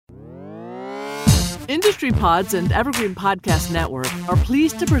Industry Pods and Evergreen Podcast Network are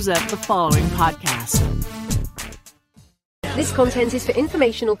pleased to present the following podcast. This content is for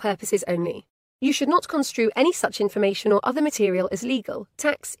informational purposes only. You should not construe any such information or other material as legal,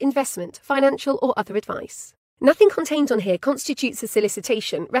 tax, investment, financial, or other advice. Nothing contained on here constitutes a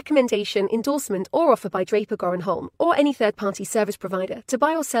solicitation, recommendation, endorsement, or offer by Draper Goren Holm or any third-party service provider to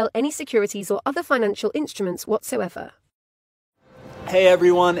buy or sell any securities or other financial instruments whatsoever. Hey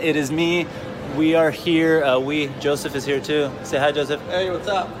everyone, it is me. We are here. Joseph is here too. Say hi, Joseph. Hey, what's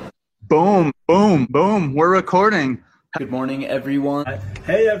up? Boom, boom, boom. We're recording. Good morning, everyone.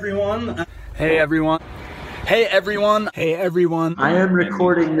 Hey, everyone. Hey, everyone. Hey, everyone. Hey, everyone. I am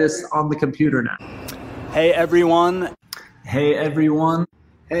recording this on the computer now. Hey, everyone. Hey, everyone.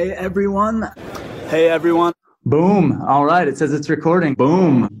 Hey, everyone. Hey, everyone. Boom. All right. It says it's recording.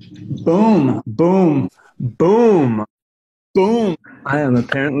 Boom, boom, boom, boom, boom. I am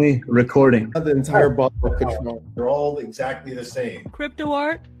apparently recording. The entire bottle of control. They're all exactly the same. Crypto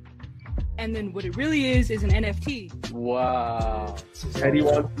art, and then what it really is an NFT. Wow. Eddie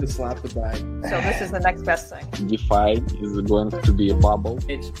wants to slap the bag. So this is the next best thing. DeFi is going to be a bubble.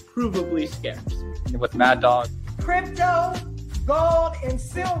 It's provably scarce. With Mad Dog. Crypto, gold, and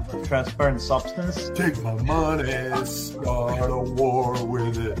silver. Transparent substance. Take my money, start a war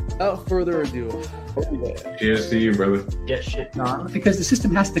with it. Without further ado. Cheers to you, brother. Get shit done. Because the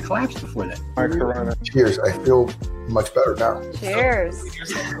system has to collapse before that. Our Corona. Cheers. I feel much better now. Cheers.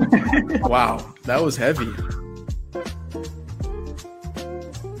 Wow, that was heavy.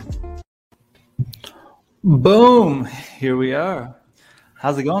 Boom. Here we are.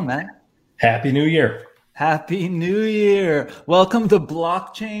 How's it going, man? Happy New Year. Happy New Year. Welcome to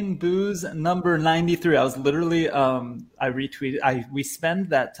Blockchain Booze number 93. I was literally, we spend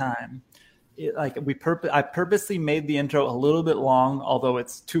that time. I purposely made the intro a little bit long, although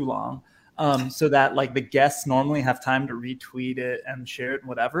it's too long, so that like the guests normally have time to retweet it and share it and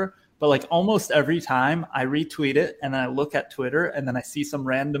whatever. But like almost every time I retweet it and then I look at Twitter and then I see some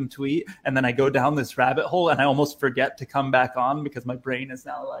random tweet and then I go down this rabbit hole and I almost forget to come back on because my brain is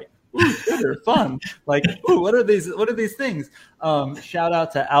now like, ooh, Twitter, fun. Like, ooh, what are these things? Shout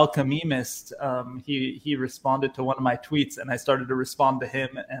out to Alchemist. He responded to one of my tweets and I started to respond to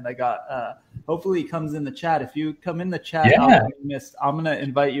him and I got, hopefully he comes in the chat. If you come in the chat, Yeah. Alchemist, I'm going to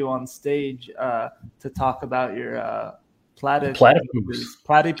invite you on stage to talk about your platypus.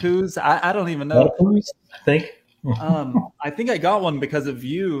 I don't even know. Platypus, I think. I think I got one because of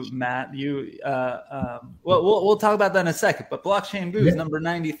you, Matt. We'll talk about that in a second. But Blockchain Booze number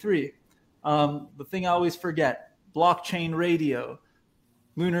 93. The thing I always forget: Blockchain Radio,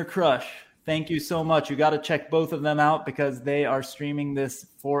 Lunar Crush. Thank you so much. You got to check both of them out because they are streaming this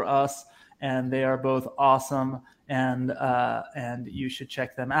for us, and they are both awesome. And you should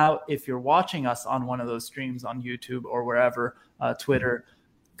check them out if you're watching us on one of those streams on YouTube or wherever, Twitter.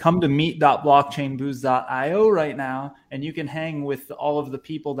 Come to meet.blockchainbooze.io right now, and you can hang with all of the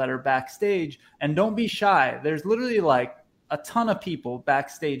people that are backstage. And don't be shy. There's literally like a ton of people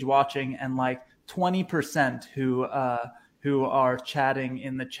backstage watching, and like 20% who are chatting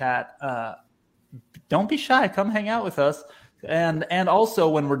in the chat. Don't be shy. Come hang out with us. And also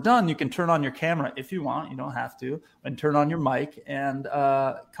when we're done, you can turn on your camera if you want. You don't have to, and turn on your mic and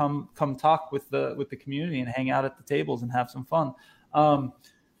come talk with the community and hang out at the tables and have some fun.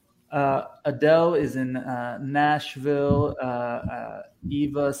 Adele is in Nashville.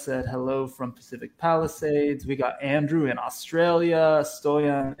 Eva said hello from Pacific Palisades. We got Andrew in Australia,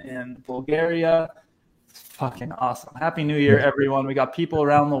 Stoyan in Bulgaria. It's fucking awesome. Happy New Year, everyone. We got people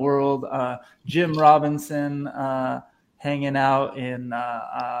around the world. Jim Robinson hanging out in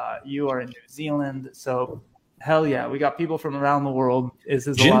you are in New Zealand. So hell yeah, we got people from around the world. This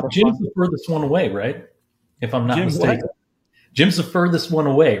is a lot of fun. Jim's the furthest one away, right? If I'm not mistaken. What? Jim's the furthest one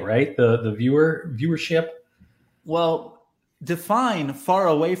away, right? The viewership. Well, define far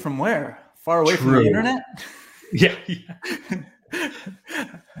away from where? Far away from the internet? Yeah.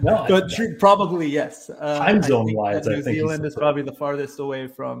 No, but probably yes. Time zone wise, New Zealand is probably the farthest away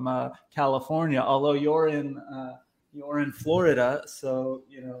from California. Although you're in Florida, so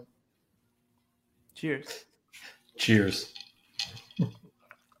you know. Cheers. Cheers.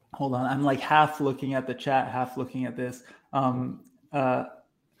 Hold on, I'm like half looking at the chat, half looking at this.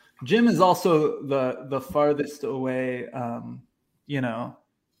 Jim is also the farthest away. I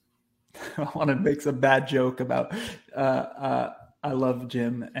want to make some bad joke about. I love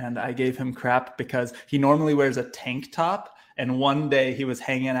Jim, and I gave him crap because he normally wears a tank top, and one day he was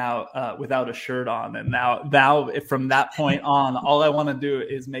hanging out without a shirt on, and now from that point on, all I want to do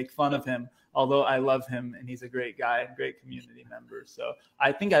is make fun of him although I love him and he's a great guy and great community member. So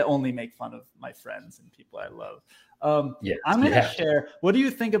I think I only make fun of my friends and people I love. Yes, I'm going to share. What do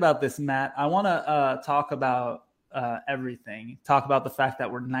you think about this, Matt? I want to talk about everything. Talk about the fact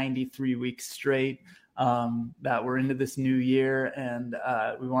that we're 93 weeks straight, that we're into this new year, and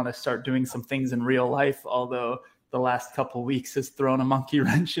we want to start doing some things in real life, although the last couple of weeks has thrown a monkey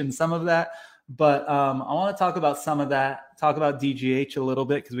wrench in some of that. But I want to talk about some of that, talk about DGH a little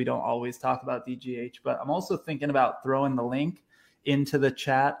bit, because we don't always talk about DGH. But I'm also thinking about throwing the link into the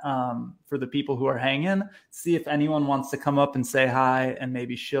chat for the people who are hanging, see if anyone wants to come up and say hi and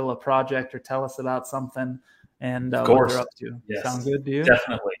maybe shill a project or tell us about something and what they're up to. Yes. Sound good to you?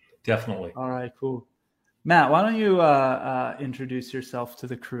 Definitely. All right, cool. Matt, why don't you introduce yourself to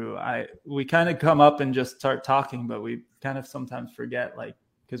the crew? We kind of come up and just start talking, but we kind of sometimes forget, like,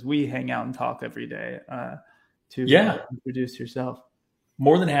 because we hang out and talk every day. Introduce yourself.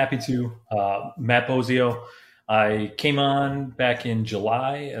 More than happy to. Matt Bozio. I came on back in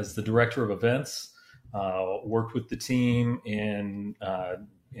July as the director of events. Worked with the team in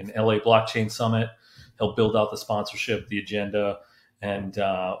LA Blockchain Summit. Helped build out the sponsorship, the agenda, and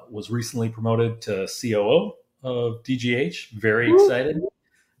was recently promoted to COO of DGH. Very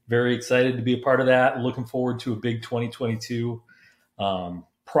excited to be a part of that. Looking forward to a big 2022.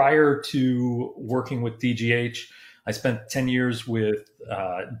 Prior to working with DGH, I spent 10 years with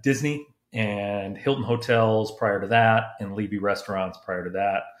Disney and Hilton Hotels prior to that, and Levy Restaurants prior to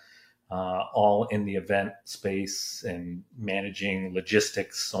that, all in the event space and managing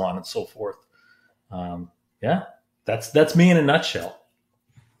logistics, so on and so forth. That's me in a nutshell.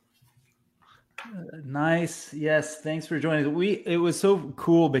 Nice. Yes. Thanks for joining. It was so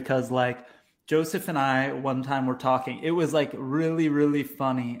cool because, like, Joseph and I one time were talking. It was like really, really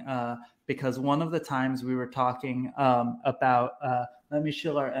funny because one of the times we were talking about, let me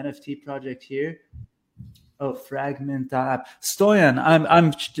show our NFT project here. Oh, Fragment app. Stoyan,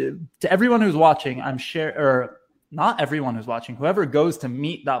 I'm to everyone who's watching, not everyone who's watching, whoever goes to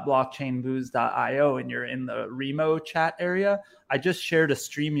meet.blockchainbooze.io and you're in the Remo chat area, I just shared a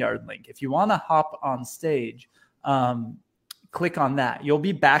StreamYard link. If you want to hop on stage, click on that. You'll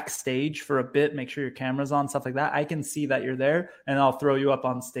be backstage for a bit. Make sure your camera's on, stuff like that. I can see that you're there, and I'll throw you up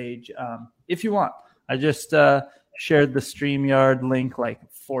on stage if you want. I just shared the StreamYard link like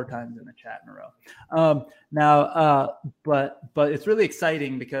 4 times in the chat in a row. But it's really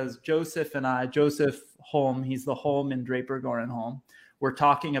exciting because Joseph Holm, he's the Holm in Draper Goren Holm. We're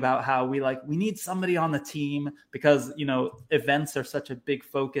talking about how we need somebody on the team because, events are such a big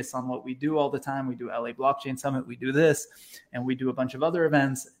focus on what we do all the time. We do LA Blockchain Summit, we do this, and we do a bunch of other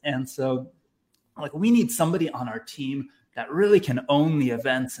events. And so we need somebody on our team that really can own the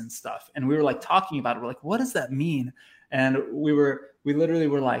events and stuff. And we were talking about it. We're like, what does that mean? And we literally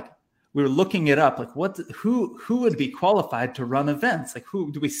were looking it up. Who would be qualified to run events?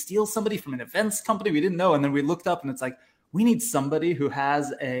 Who do we steal somebody from an events company? We didn't know. And then we looked up and it's we need somebody who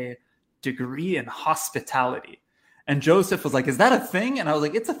has a degree in hospitality. And Joseph was like, is that a thing? And I was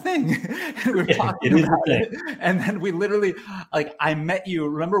like, it's a thing. And we were talking about it. And then we literally, I met you.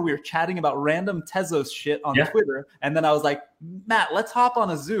 Remember, we were chatting about random Tezos shit on Twitter. And then I was like, Matt, let's hop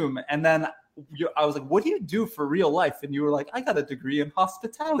on a Zoom. And then I was like, what do you do for real life? And you were like, I got a degree in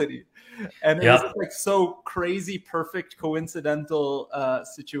hospitality. And it was so crazy, perfect, coincidental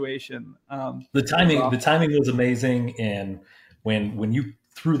situation. The timing was amazing. And when you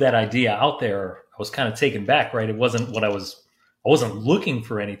threw that idea out there, I was kind of taken back, right? It wasn't what I wasn't looking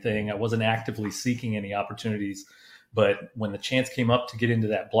for anything. I wasn't actively seeking any opportunities. But when the chance came up to get into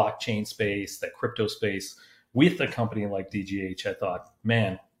that blockchain space, that crypto space with a company like DGH, I thought,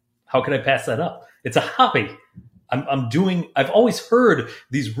 man, how could I pass that up? It's a hobby. I've always heard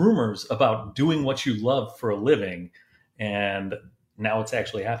these rumors about doing what you love for a living, and now it's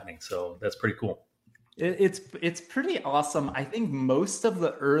actually happening. So that's pretty cool. It's pretty awesome. I think most of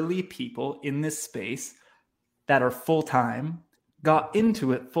the early people in this space that are full-time got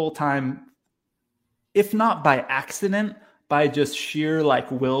into it full-time, if not by accident, by just sheer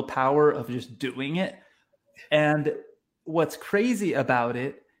willpower of just doing it. And what's crazy about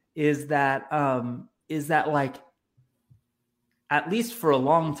it is that at least for a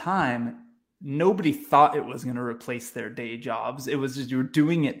long time, nobody thought it was going to replace their day jobs. It was just, you were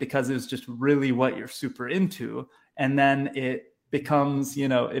doing it because it was just really what you're super into. And then it becomes,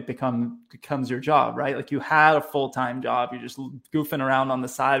 it becomes your job, right? You had a full-time job. You're just goofing around on the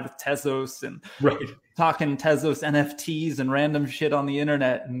side with Tezos and talking Tezos NFTs and random shit on the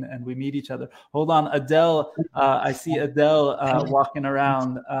internet. And we meet each other. Hold on, Adele. I see Adele walking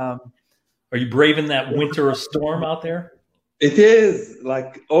around. Are you braving that winter storm out there? It is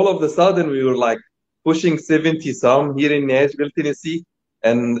like all of a sudden we were like pushing 70 some here in Nashville, Tennessee,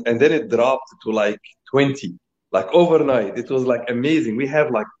 and then it dropped to like 20, like overnight. It was like amazing. We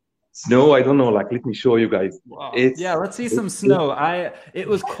have like snow. I don't know. Like, let me show you guys. Wow. Yeah, let's see some snow. It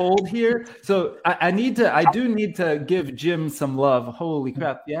was cold here, so I do need to give Jim some love. Holy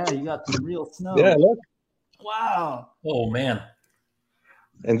crap! Yeah, you got some real snow. Yeah, look. Wow. Oh man.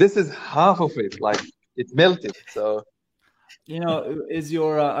 And this is half of it. Like it melted. So. You know,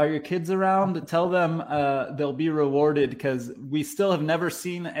 are your kids around? Tell them they'll be rewarded because we still have never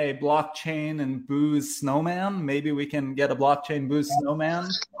seen a blockchain and booze snowman. Maybe we can get a blockchain booze snowman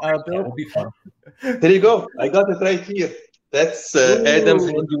built. That would be fun. There you go. I got it right here. That's Adam's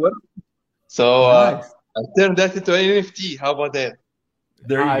handiwork. So nice. I turned that into an NFT. How about that?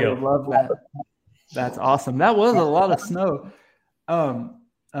 There you go. I love that. That's awesome. That was a lot of snow.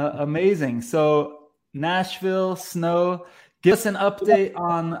 Amazing. So Nashville, snow. Give us an update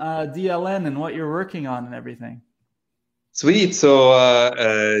on DLN and what you're working on and everything. Sweet. So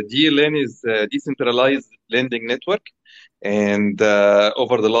DLN is a decentralized lending network. And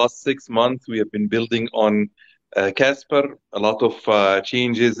over the last 6 months, we have been building on Casper, a lot of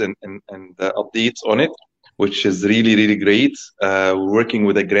changes and updates on it, which is really, really great. We're working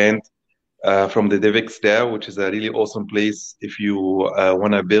with a grant from the DevX DAO, which is a really awesome place if you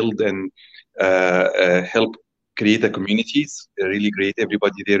want to build and help create a communities. They're really great.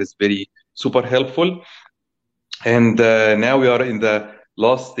 Everybody there is very super helpful. And now we are in the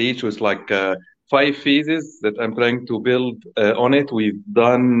last stage with like 5 phases that I'm trying to build on it. We've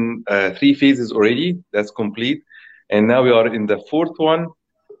done 3 phases already. That's complete. And now we are in the 4th one,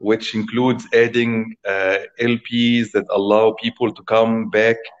 which includes adding LPs that allow people to come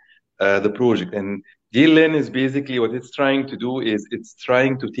back the project. And DLN is basically what it's trying to do is it's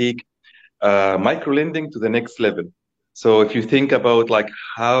trying to take micro lending to the next level. So if you think about like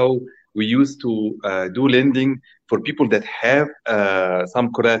how we used to do lending for people that have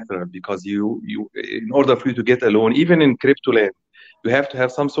some collateral, because you in order for you to get a loan, even in crypto land, you have to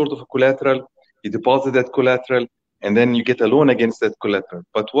have some sort of a collateral. You deposit that collateral, and then you get a loan against that collateral.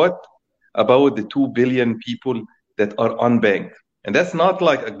 But what about the 2 billion people that are unbanked? And that's not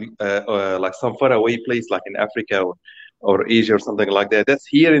like like some faraway place like in Africa or Asia or something like that. That's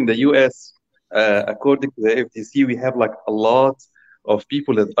here in the US. According to the FTC, we have like a lot of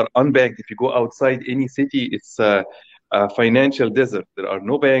people that are unbanked. If you go outside any city, it's a financial desert. There are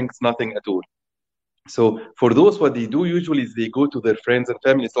no banks, nothing at all. So for those, what they do usually is they go to their friends and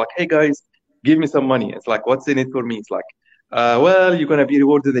family. It's like, hey guys, give me some money. It's like, what's in it for me? It's like, well, you're going to be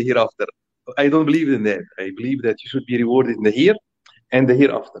rewarded the hereafter. I don't believe in that. I believe that you should be rewarded in the here and the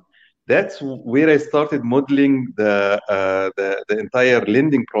hereafter. That's where I started modeling the entire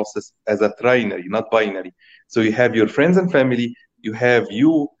lending process as a trinary, not binary. So you have your friends and family, you have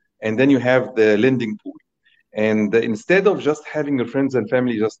you, and then you have the lending pool. And instead of just having your friends and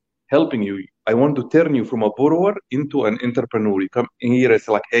family just helping you, I want to turn you from a borrower into an entrepreneur. You come in here, it's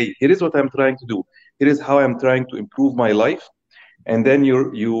like, hey, here is what I'm trying to do. Here is how I'm trying to improve my life. And then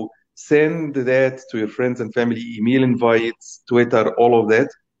you send that to your friends and family, email invites, Twitter, all of that,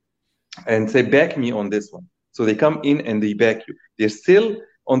 and say, back me on this one. So they come in and they back you. They're still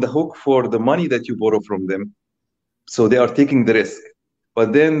on the hook for the money that you borrow from them. So they are taking the risk.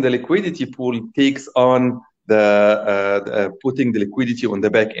 But then the liquidity pool takes on the putting the liquidity on the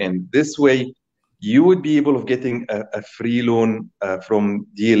back end. This way, you would be able of getting a free loan from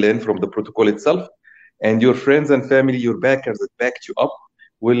DLN, from the protocol itself. And your friends and family, your backers that backed you up,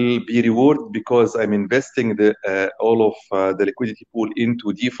 will be rewarded because I'm investing all of the liquidity pool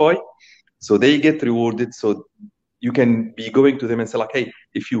into DeFi. So they get rewarded. So you can be going to them and say like, hey,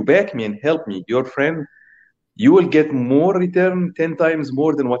 if you back me and help me, your friend, you will get more return, 10 times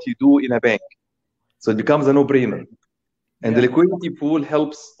more than what you do in a bank. So it becomes a no-brainer. And the liquidity pool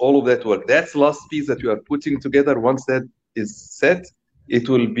helps all of that work. That's the last piece that we are putting together. Once that is set, it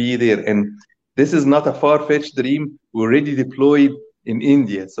will be there. And this is not a far-fetched dream. We already deployed in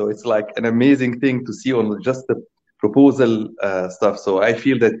India. So it's like an amazing thing to see on just the proposal stuff. So I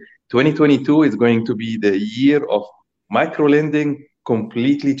feel that 2022 is going to be the year of micro lending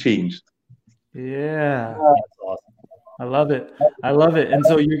completely changed. Yeah. That's awesome. I love it. I love it. And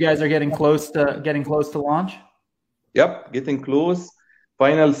so you guys are getting close to launch? Yep, getting close.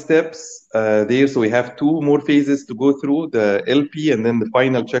 Final steps there. So we have 2 more phases to go through, the LP and then the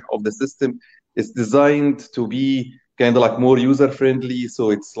final check of the system. It's designed to be kind of like more user-friendly. So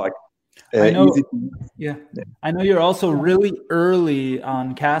it's like easy to... I know you're also really early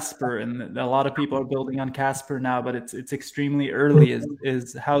on Casper, and a lot of people are building on Casper now, but it's extremely early.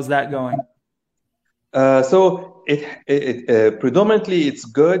 How's that going? So it predominantly it's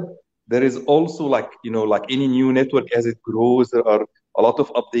good. There is also like like any new network as it grows, there are a lot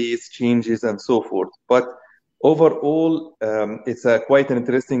of updates, changes, and so forth. But overall, it's quite an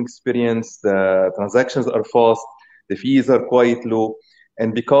interesting experience. The transactions are fast, the fees are quite low,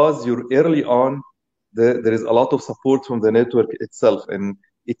 and because you're early on, there is a lot of support from the network itself, and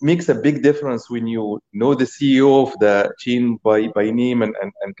it makes a big difference when you know the CEO of the chain by name and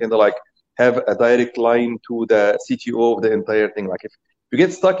kind of like have a direct line to the CTO of the entire thing. Like if you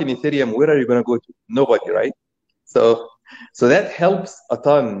get stuck in Ethereum, where are you going to go to? Nobody, right? So that helps a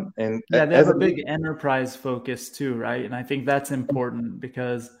ton. And yeah, they have a big enterprise focus too, right? And I think that's important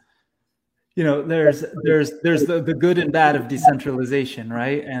because there's the good and bad of decentralization,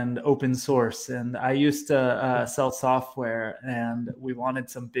 right? And open source. And I used to sell software, and we wanted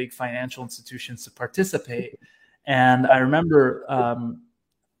some big financial institutions to participate. And I remember,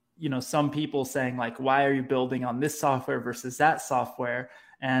 some people saying like, why are you building on this software versus that software?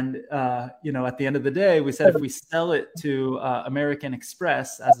 And, at the end of the day, we said, if we sell it to American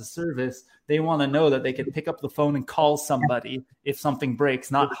Express as a service, they want to know that they can pick up the phone and call somebody if something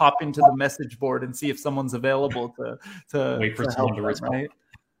breaks, not hop into the message board and see if someone's available to wait for someone to respond. Right?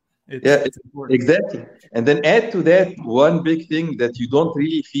 It's exactly. And then add to that one big thing that you don't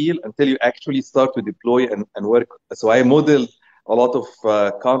really feel until you actually start to deploy and work. So I modeled a lot of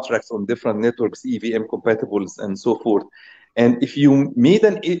contracts on different networks, EVM compatibles, and so forth. And if you made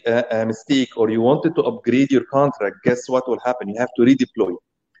a mistake or you wanted to upgrade your contract, guess what will happen? You have to redeploy.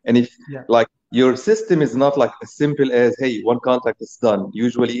 And if like your system is not like as simple as, hey, one contract is done.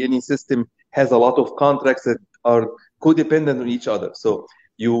 Usually any system has a lot of contracts that are codependent on each other. So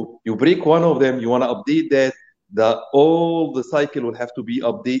you break one of them, you want to update that, all the cycle will have to be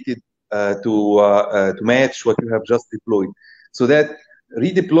updated to match what you have just deployed. So that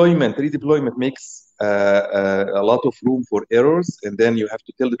redeployment makes a lot of room for errors, and then you have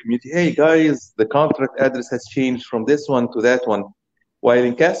to tell the community, hey guys, the contract address has changed from this one to that one. While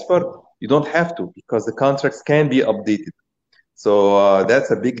in Casper, you don't have to, because the contracts can be updated. So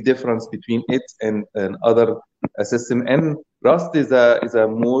that's a big difference between it and other system. And Rust is a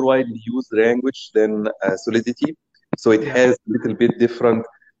more widely used language than Solidity, so it has a little bit different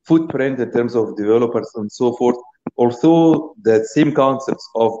footprint in terms of developers and so forth. Also, the same concepts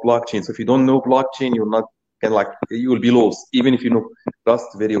of blockchain. So if you don't know blockchain, you will be lost, even if you know Rust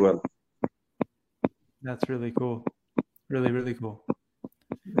very well. That's really cool. Really, really cool.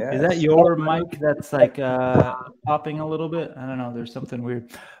 Yes. Is that your mic that's like popping a little bit? I don't know. There's something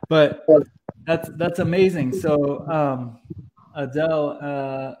weird, but that's amazing. So,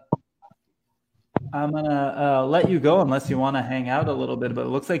 Adel, I'm gonna let you go unless you want to hang out a little bit. But it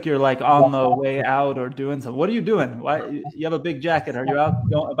looks like you're like on the way out or doing something. What are you doing? Why you have a big jacket? Are you out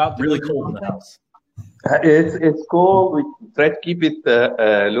about to really cold in the house? It's cold. We try to keep it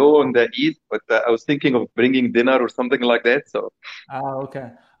low on the heat, but I was thinking of bringing dinner or something like that. So.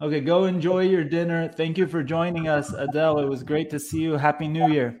 Okay. Go enjoy your dinner. Thank you for joining us, Adel. It was great to see you. Happy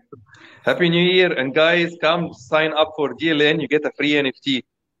New Year. Happy New Year, and guys, come sign up for DLN. You get a free NFT.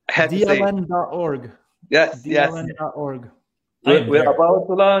 DLN.org. Yes. DLN.org. We're about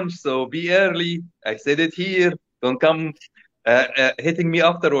to launch, so be early. I said it here. Don't come hitting me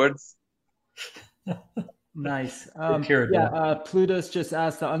afterwards. Nice. Plutus just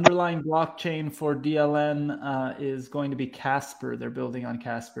asked, the underlying blockchain for DLN is going to be Casper. They're building on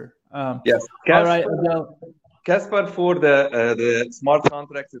Casper. Yes. Casper, all right, Adel. Casper for the smart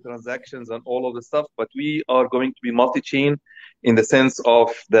contracts, the transactions, and all of the stuff. But we are going to be multi-chain in the sense of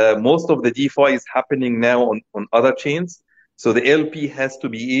most of the DeFi is happening now on other chains. So the LP has to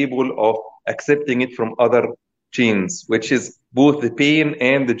be able of accepting it from other chains, which is both the pain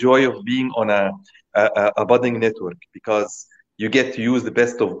and the joy of being on a budding network, because you get to use the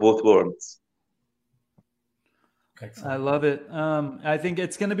best of both worlds. I love it. I think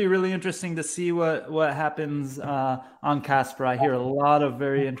it's going to be really interesting to see what happens on Casper. I hear a lot of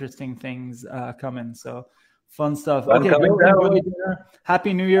very interesting things coming. So fun stuff. Okay, enjoy dinner.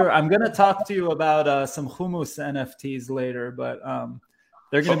 Happy New Year. I'm going to talk to you about some hummus NFTs later, but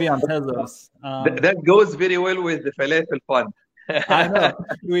they're going to be on Tezos. That goes very well with the falafel fund. I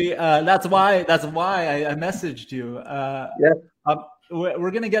know. That's why I messaged you.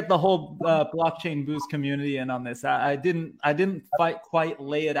 We're gonna get the whole blockchain boost community in on this. I didn't quite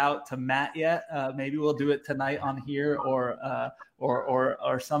lay it out to Matt yet. Maybe we'll do it tonight on here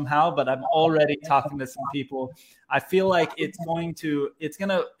or somehow. But I'm already talking to some people. I feel like it's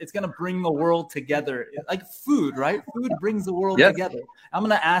gonna bring the world together, like food, right? Food brings the world together. I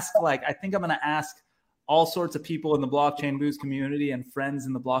think I'm gonna ask all sorts of people in the Blockchain Booze community and friends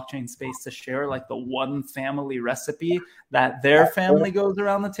in the blockchain space to share like the one family recipe that their family goes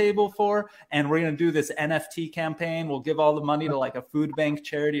around the table for. And we're going to do this NFT campaign. We'll give all the money to like a food bank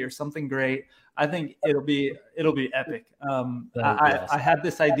charity or something great. I think it'll be epic. I had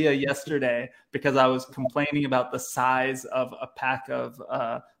this idea yesterday because I was complaining about the size of a pack of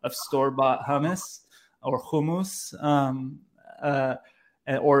store-bought hummus or hummus.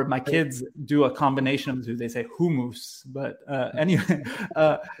 Or my kids do a combination of the two. They say hummus, but anyway,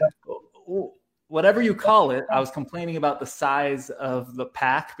 whatever you call it, I was complaining about the size of the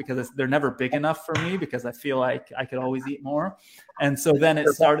pack because they're never big enough for me because I feel like I could always eat more. And so then it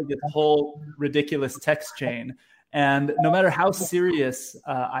started this whole ridiculous text chain. And no matter how serious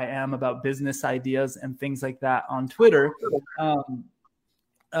I am about business ideas and things like that on Twitter,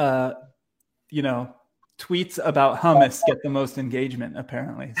 tweets about hummus get the most engagement,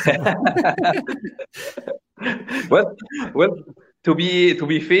 apparently. So. well, to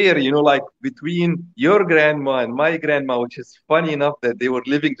be fair, like between your grandma and my grandma, which is funny enough that they were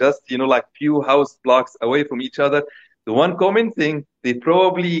living just, like few house blocks away from each other, the one common thing, they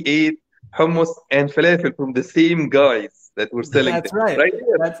probably ate hummus and falafel from the same guys that were selling. That's right.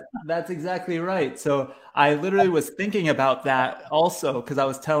 That's exactly right. So I literally was thinking about that also because I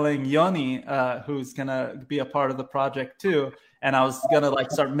was telling Yoni, who's gonna be a part of the project too, and I was gonna like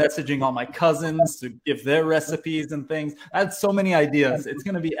start messaging all my cousins to give their recipes and things. I had so many ideas. It's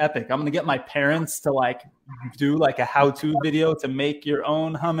gonna be epic. I'm gonna get my parents to like do like a how-to video to make your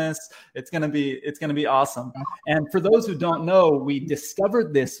own hummus. It's gonna be awesome. And for those who don't know, we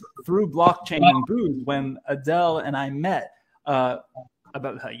discovered this through Blockchain and Booze when Adele and I met about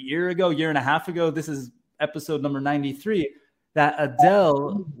a year and a half ago. This is episode number 93. That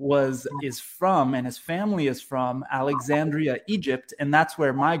Adele is from, and his family is from Alexandria, Egypt, and that's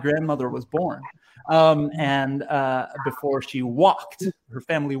where my grandmother was born. And before she walked, her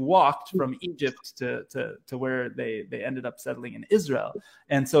family walked from Egypt to where they ended up settling in Israel.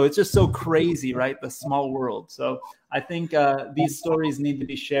 And so it's just so crazy, right? The small world. So I think these stories need to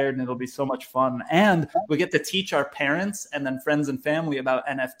be shared, and it'll be so much fun. And we get to teach our parents and then friends and family about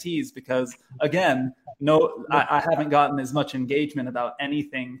NFTs because, again, I haven't gotten as much engagement about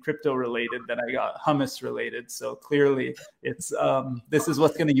anything crypto related that I got hummus related. So clearly, it's this is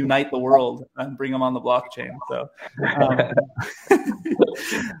what's going to unite the world and bring them on the blockchain. So,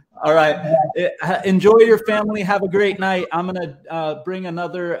 all right, enjoy your family. Have a great night. I'm gonna bring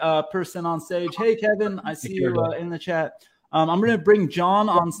another person on stage. Hey, Kevin, I see you in the chat. I'm going to bring John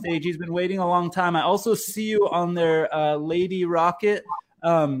on stage. He's been waiting a long time. I also see you on there, Lady Rocket.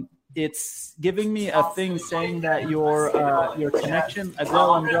 It's giving me a thing saying that your connection.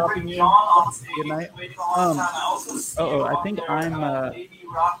 Adele, I'm dropping you. Good night. I think I'm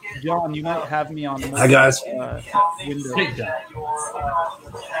John. You might have me on. Hi guys. Window.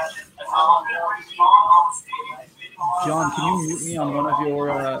 John, can you mute me on one of your?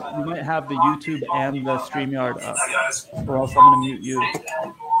 You might have the YouTube and the StreamYard up, or else I'm going to mute you.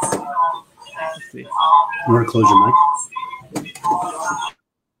 Let's see. You want to close your mic?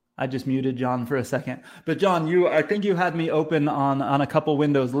 I just muted John for a second. But John, I think you had me open on a couple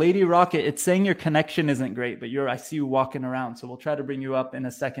windows. Lady Rocket, it's saying your connection isn't great, but I see you walking around. So we'll try to bring you up in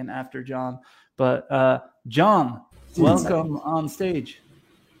a second after John. But John, welcome on stage.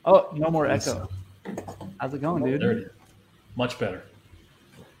 Oh, no more echo. How's it going, dude? There it is. Much better.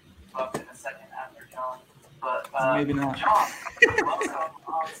 Up in a second after John. But maybe not. John, welcome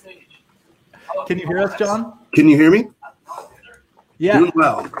on stage. Can you hear us, John? Can you hear me? Yeah.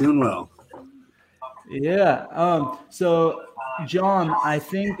 Doing well. Yeah. So, John, I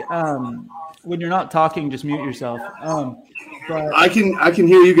think when you're not talking, just mute yourself. But I can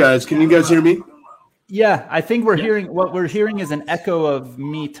hear you guys. Can you guys hear me? Yeah, I think what we're hearing is an echo of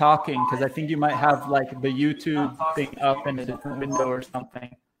me talking because I think you might have like the YouTube thing up in a different window or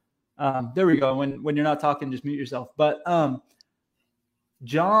something. There we go. When you're not talking, just mute yourself. But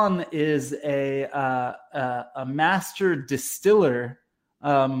John is a master distiller,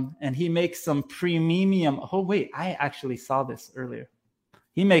 and he makes some premium. Oh wait, I actually saw this earlier.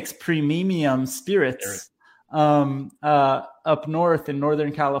 He makes premium spirits up north in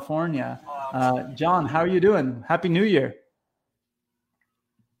Northern California. John, how are you doing? Happy New Year.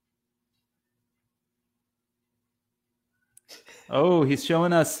 Oh, he's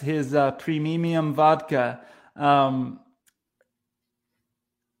showing us his premium vodka.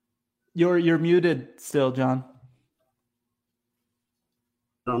 You're muted still, John.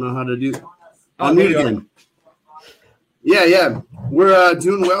 I don't know how to do. I'll mute again. Yeah. We're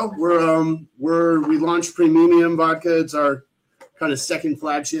doing well. We launched premium vodka. It's our kind of second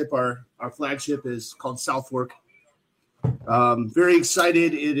flagship. Our flagship is called Southfork. Very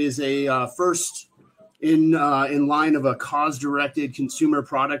excited. It is a first in line of a cause-directed consumer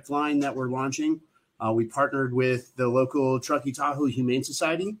product line that we're launching. We partnered with the local Truckee Tahoe Humane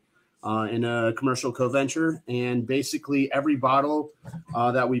Society in a commercial co-venture, and basically every bottle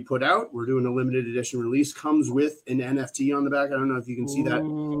that we put out, we're doing a limited edition release, comes with an NFT on the back. I don't know if you can see that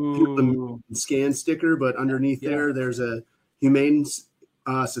scan sticker, but underneath there's a Humane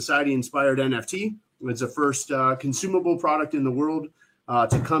Society inspired NFT. It's the first consumable product in the world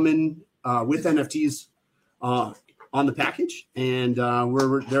to come in with NFTs on the package, and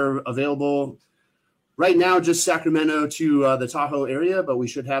they're available right now, just Sacramento to the Tahoe area, but we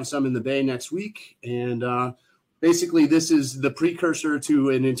should have some in the Bay next week. And basically, this is the precursor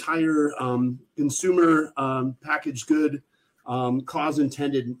to an entire consumer packaged good,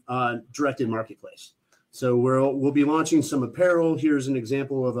 cause-intended directed marketplace. So we'll be launching some apparel. Here's an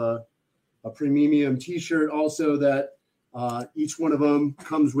example of a premium T-shirt. Also, that each one of them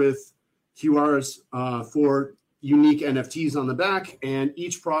comes with QRs for unique NFTs on the back, and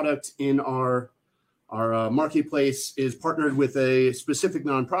each product in our marketplace is partnered with a specific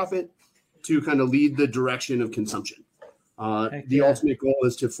nonprofit to kind of lead the direction of consumption. The ultimate goal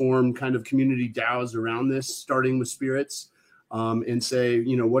is to form kind of community DAOs around this, starting with spirits, and say,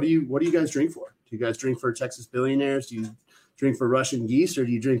 what do you guys drink for? Do you guys drink for Texas billionaires? Do you drink for Russian geese, or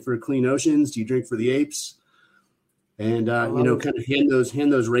do you drink for clean oceans? Do you drink for the apes? And kind of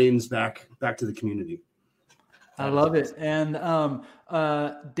hand those reins back to the community. I love it. And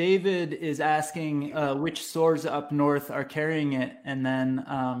David is asking which stores up north are carrying it. And then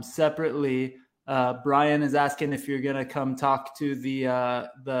separately, Brian is asking if you're going to come talk to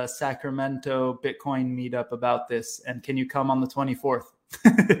the Sacramento Bitcoin meetup about this. And can you come on the 24th?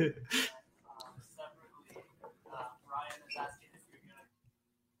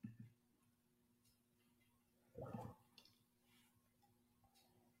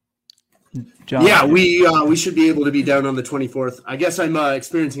 John. Yeah, we should be able to be down on the 24th. I guess I'm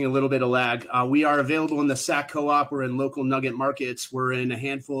experiencing a little bit of lag. We are available in the Sac Co-op. We're in local Nugget markets. We're in a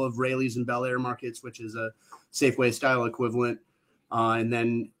handful of Raley's and Bel Air markets, which is a Safeway style equivalent, and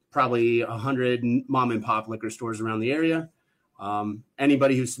then probably 100 mom and pop liquor stores around the area.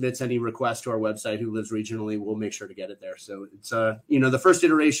 Anybody who submits any request to our website who lives regionally, we'll make sure to get it there. So it's the first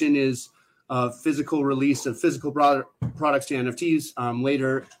iteration is a physical release of physical products to NFTs.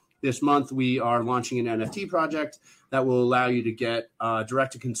 Later this month, we are launching an NFT project that will allow you to get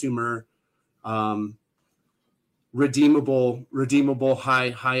direct-to-consumer redeemable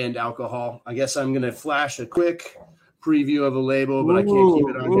high-end alcohol. I guess I'm going to flash a quick preview of a label, but I can't keep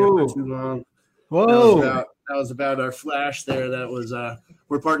it on here for too long. Whoa! That was about our flash there. That was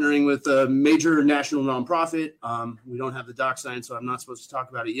we're partnering with a major national nonprofit. We don't have the doc sign, so I'm not supposed to talk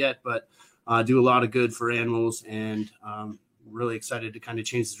about it yet, but do a lot of good for animals, and really excited to kind of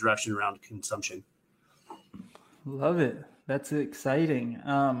change the direction around consumption. Love it. That's exciting.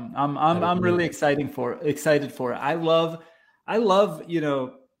 I'm really excited for it. I love,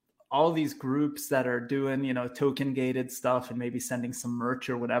 all these groups that are doing, token gated stuff and maybe sending some merch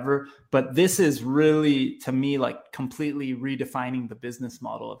or whatever. But this is really, to me, like completely redefining the business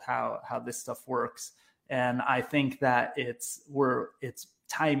model of how this stuff works. And I think that its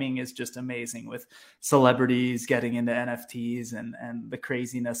timing is just amazing with celebrities getting into NFTs and the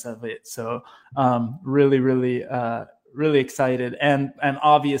craziness of it. So really excited. And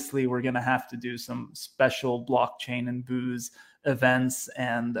obviously we're going to have to do some special blockchain and booze events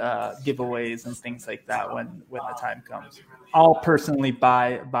and giveaways and things like that when the time comes. I'll personally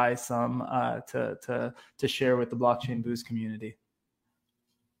buy some to share with the blockchain booze community.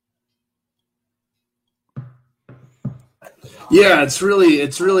 Yeah, it's really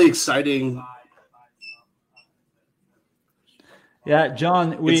exciting. Yeah,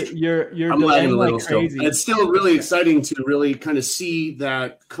 John, you're delaying like crazy. It's still really exciting to really kind of see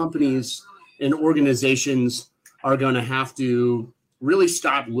that companies and organizations are going to have to really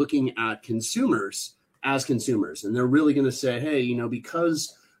stop looking at consumers as consumers, and they're really going to say, hey,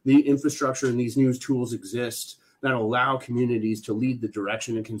 because the infrastructure and these new tools exist that allow communities to lead the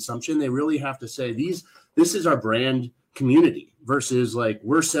direction of consumption, they really have to say this is our brand community versus like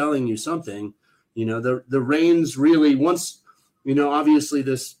we're selling you something. The reins really, once obviously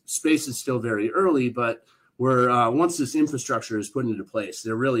this space is still very early, but we're once this infrastructure is put into place,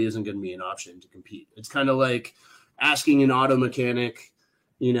 there really isn't going to be an option to compete. It's kind of like asking an auto mechanic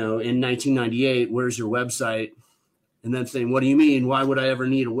in 1998, where's your website, and then saying, what do you mean, why would I ever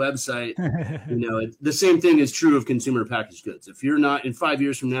need a website? The same thing is true of consumer packaged goods. If you're not, in 5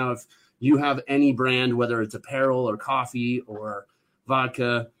 years from now, if you have any brand, whether it's apparel or coffee or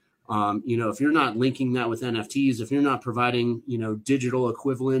vodka. If you're not linking that with NFTs, if you're not providing, digital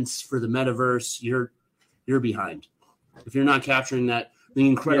equivalents for the metaverse, you're behind. If you're not capturing the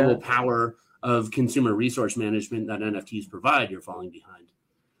incredible power of consumer resource management that NFTs provide, you're falling behind.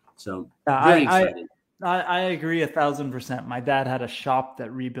 So very exciting. I agree 1,000%. My dad had a shop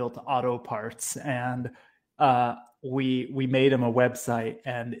that rebuilt auto parts, and we made him a website,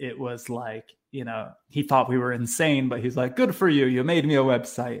 and it was like, he thought we were insane, but he's like, good for you. You made me a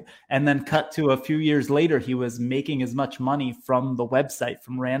website. And then cut to a few years later, he was making as much money from the website,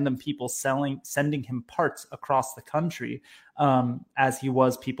 from random people sending him parts across the country, as he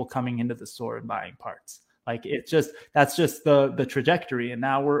was people coming into the store and buying parts. Like that's just the trajectory. And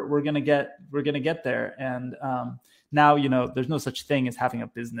now we're going to get there. And now, there's no such thing as having a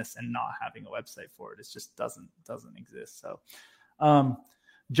business and not having a website for it. It just doesn't exist. So,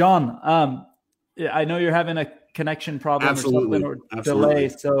 John, I know you're having a connection problem Absolutely. or something or delay.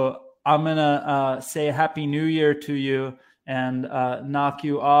 So I'm going to say Happy New Year to you and knock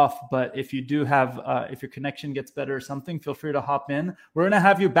you off. But if you do have, if your connection gets better or something, feel free to hop in. We're going to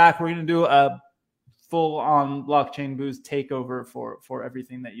have you back. We're going to do a full-on Blockchain Booze takeover for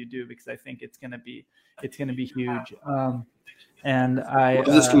everything that you do, because I think it's going to be huge. And I love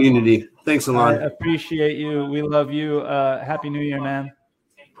this community. Thanks a lot. I appreciate you. We love you. Happy New Year, man.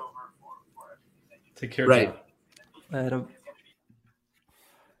 Take care. Right.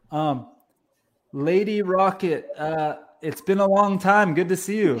 Lady Rocket, it's been a long time. Good to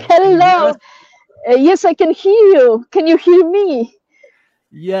see you. Hello. Yes, I can hear you. Can you hear me?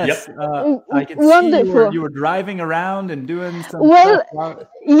 Yes, Yep. I can Wonderful. see you were driving around and doing some Well, stuff.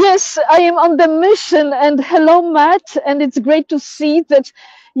 yes, I am on the mission. And hello, Matt. And it's great to see that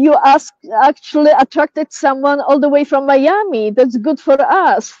you actually attracted someone all the way from Miami. That's good for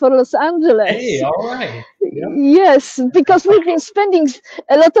us, for Los Angeles. Hey, all right. Yep. Yes, because we've been spending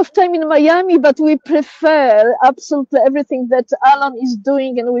a lot of time in Miami, but we prefer absolutely everything that Alan is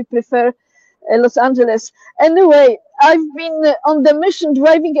doing, and we prefer Los Angeles. Anyway, I've been on the mission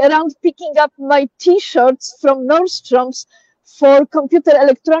driving around picking up my T-shirts from Nordstrom's for Computer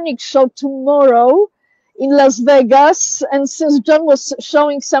Electronics Show tomorrow in Las Vegas. And since John was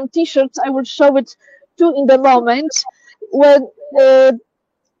showing some T-shirts, I will show it too in the moment.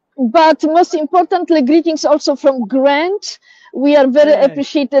 But most importantly, greetings also from Grant. We are very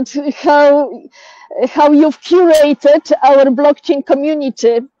appreciated how you've curated our blockchain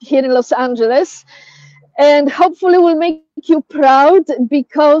community here in Los Angeles, and hopefully we'll make you proud,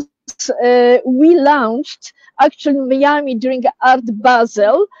 because we launched actually in Miami during Art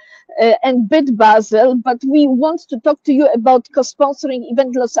Basel and Bit Basel, but we want to talk to you about co-sponsoring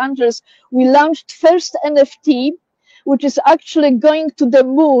event in Los Angeles. We launched first NFT, which is actually going to the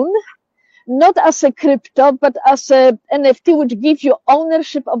moon, not as a crypto, but as a NFT, which gives you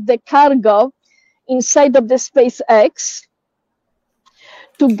ownership of the cargo inside of the SpaceX,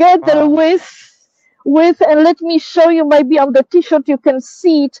 together with, and let me show you, maybe on the T-shirt you can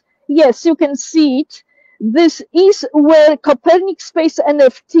see it. Yes, you can see it. This is where Copernic Space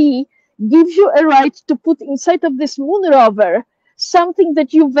NFT gives you a right to put inside of this moon rover something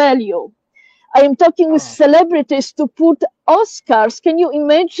that you value. I am talking with celebrities to put Oscars. Can you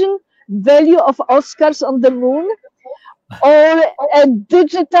imagine value of Oscars on the moon? Or a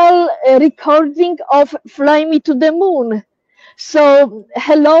digital recording of Fly Me to the Moon. So,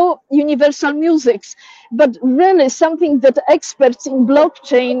 hello, Universal Musics. But really something that experts in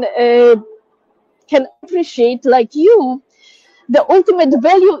blockchain can appreciate, like you. The ultimate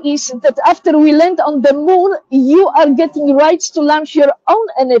value is that after we land on the moon, you are getting rights to launch your own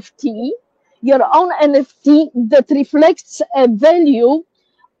NFT that reflects a value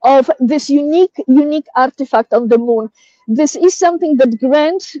of this unique artifact on the moon. This is something that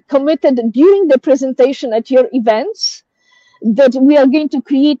Grant committed during the presentation at your events, that we are going to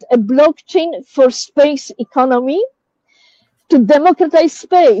create a blockchain for space economy to democratize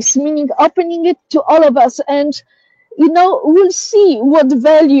space, meaning opening it to all of us. And, we'll see what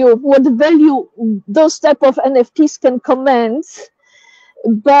value those type of NFTs can command.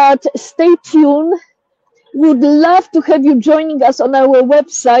 But stay tuned. Would love to have you joining us on our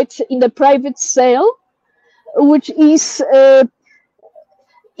website in the private sale, which is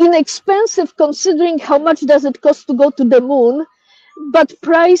inexpensive considering how much does it cost to go to the moon, but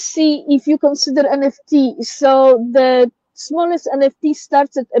pricey if you consider NFT. So the smallest NFT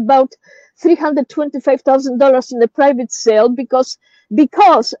starts at about $325,000 in the private sale, because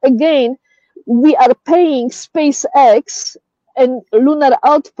again, we are paying SpaceX and Lunar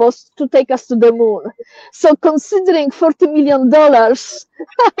Outpost to take us to the moon. So considering $40 million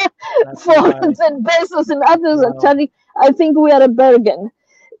for Bezos and others are charging, I think we are a bargain.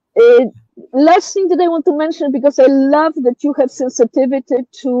 Last thing that I want to mention, because I love that you have sensitivity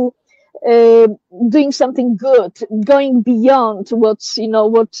to doing something good, going beyond what's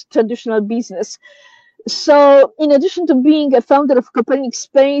what traditional business. So in addition to being a founder of Copernic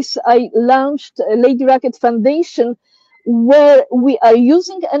Space, I launched a Lady Rocket Foundation, where we are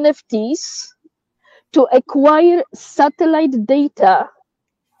using NFTs to acquire satellite data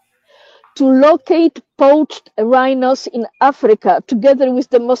to locate poached rhinos in Africa, together with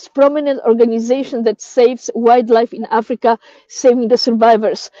the most prominent organization that saves wildlife in Africa, Saving the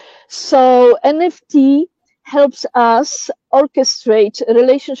Survivors. So NFT helps us orchestrate a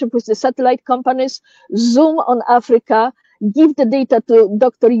relationship with the satellite companies, zoom on Africa, give the data to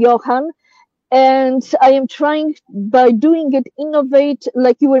Dr. Johan, and I am trying, by doing it, innovate,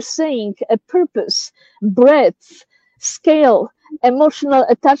 like you were saying, a purpose, breadth, scale, emotional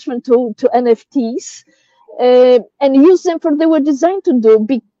attachment to NFTs, and use them for what they were designed to do,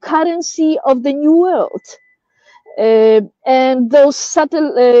 be currency of the new world. And those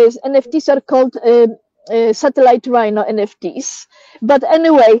NFTs are called satellite rhino NFTs. But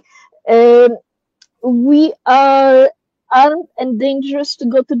anyway, we are armed and dangerous to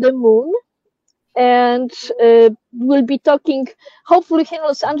go to the moon. And we'll be talking, hopefully here in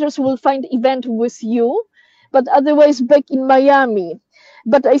Los Angeles we'll find event with you, but otherwise back in Miami.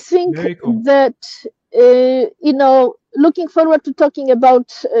 But I think that, looking forward to talking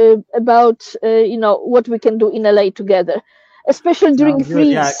about what we can do in LA together, especially during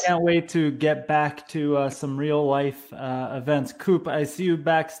freeze. Yeah, I can't wait to get back to some real life events. Coop, I see you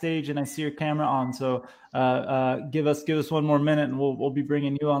backstage and I see your camera on. So give us one more minute and we'll be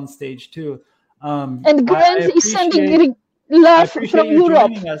bringing you on stage too. And Grant is sending love from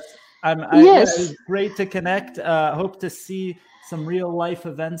Europe. Yes, it's great to connect. Hope to see some real life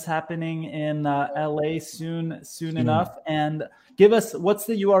events happening in LA soon enough. And give us, what's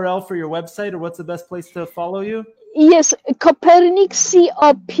the URL for your website, or what's the best place to follow you? Yes, Copernic,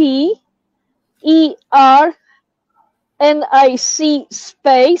 COPERNIC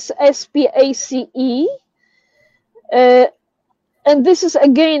space SPACE. And this is,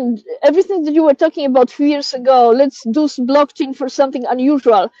 again, everything that you were talking about a few years ago. Let's do blockchain for something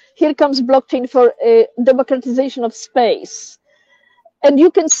unusual. Here comes blockchain for democratization of space. And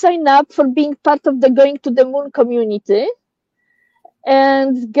you can sign up for being part of the Going to the Moon community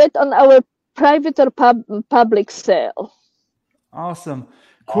and get on our private or public sale. Awesome.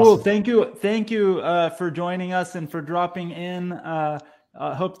 Cool. Awesome. Thank you for joining us and for dropping in.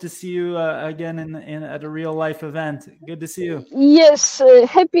 Hope to see you again at a real life event. Good to see you. Yes,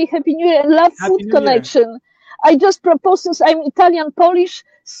 happy New Year and love Food Connection. I just proposed, since I'm Italian Polish,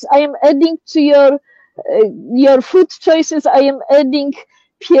 I am adding to your food choices. I am adding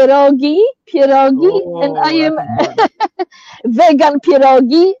pierogi, and I am vegan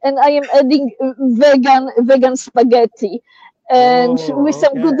pierogi, and I am adding vegan spaghetti, and with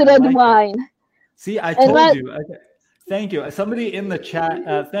some good red wine. See, I told you. Okay. Thank you. Somebody in the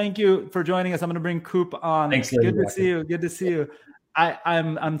chat, thank you for joining us. I'm going to bring Coop on. Thanks, Good to see you. Good to see you.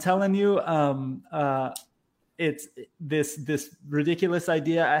 I'm telling you, it's this ridiculous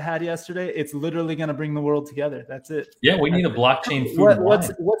idea I had yesterday. It's literally going to bring the world together. That's it. Yeah, we need a blockchain food.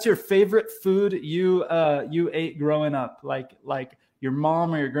 What's your favorite food you ate growing up? Like your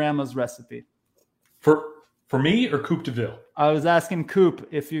mom or your grandma's recipe? For me or Coop DeVille? I was asking Coop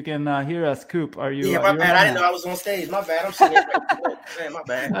if you can hear us. Coop, are you? Yeah, my bad. I didn't know I was on stage. My bad. I'm sitting here. Man, my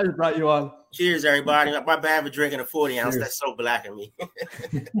bad. I just brought you on. Cheers, everybody. My bad for drinking a 40-ounce. That's so black of me.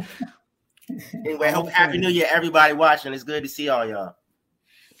 Anyway, Happy New Year, everybody watching. It's good to see all y'all.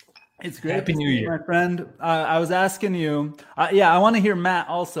 It's great. Happy New Year, my friend. I was asking you. I want to hear Matt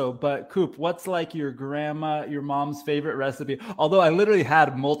also, but Coop, what's like your mom's favorite recipe? Although I literally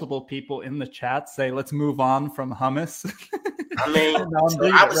had multiple people in the chat say, "Let's move on from hummus." I mean,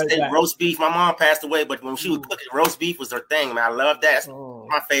 I would say roast beef. My mom passed away, but when she was cooking, roast beef was her thing, man. I love that. That's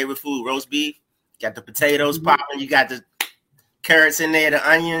my favorite food, roast beef. Got the potatoes popping. You got the carrots in there, the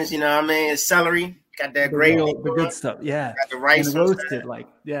onions. You know what I mean? Celery. Got that gravy, the good stuff. Yeah, got the rice roasted,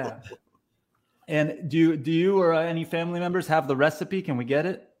 And do you or any family members have the recipe? Can we get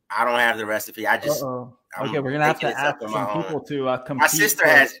it? I don't have the recipe. I just okay. We're gonna have to ask some people to compete. My sister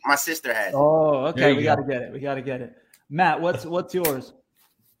has it. Oh, okay. We gotta get it. Matt, what's yours?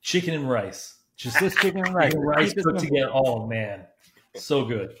 Chicken and rice. Just chicken and rice. Rice put together. Oh man, so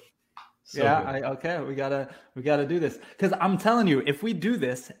good. So okay, we gotta do this, because I'm telling you, if we do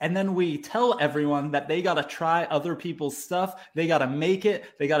this and then we tell everyone that they gotta try other people's stuff, they gotta make it,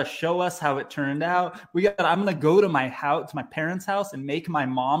 they gotta show us how it turned out. I'm gonna go to my house, to my parents' house, and make my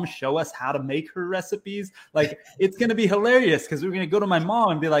mom show us how to make her recipes. Like, it's gonna be hilarious, because we're gonna go to my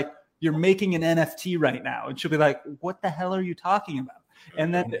mom and be like, "You're making an NFT right now," and she'll be like, "What the hell are you talking about?"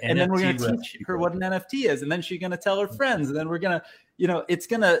 And then we're going to teach her what an NFT is. And then she's going to tell her friends. And then we're going to,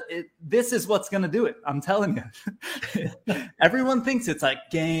 this is what's going to do it. I'm telling you. Everyone thinks it's like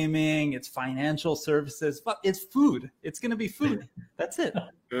gaming, it's financial services. But it's food. It's going to be food. That's it.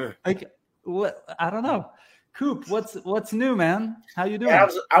 Like, what? I don't know. Coop, what's new, man? How you doing? Yeah,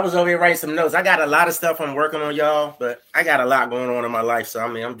 I was over here writing some notes. I got a lot of stuff I'm working on, y'all. But I got a lot going on in my life. So,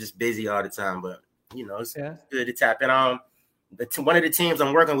 I mean, I'm just busy all the time. But, it's good to tap in on. One of the teams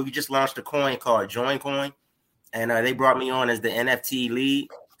I'm working with, we just launched a coin called Join Coin, and they brought me on as the NFT lead.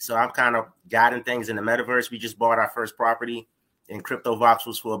 So I'm kind of guiding things in the metaverse. We just bought our first property in Crypto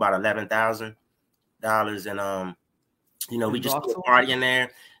Voxels for about $11,000, and we just put a party in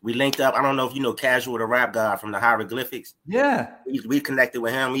there. We linked up. I don't know if you know Casual, the rap guy from the Hieroglyphics. Yeah, we connected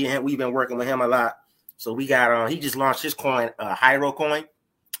with him. We've been working with him a lot. So we got he just launched his coin, Hyro Coin.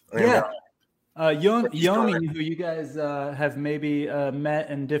 And, Yoni, who you guys have maybe met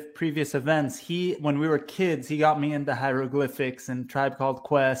in previous events, when we were kids, he got me into hieroglyphics and Tribe Called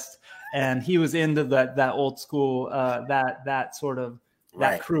Quest, and he was into that old school, that sort of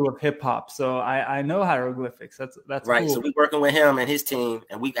that crew of hip hop. So I know hieroglyphics. That's right. Cool. So we're working with him and his team,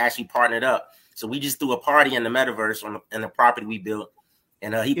 and we've actually partnered up. So we just threw a party in the metaverse in the property we built,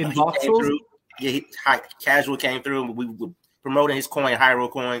 and he came through. Yeah, Casual came through, and we were promoting his coin, Hyro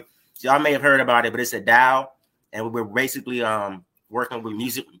Coin. So y'all may have heard about it, but it's a DAO, and we're basically working with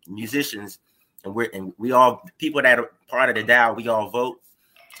musicians, and we all people that are part of the DAO, we all vote.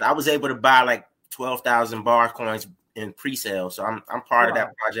 So I was able to buy like 12,000 bar coins in pre-sale. So I'm part of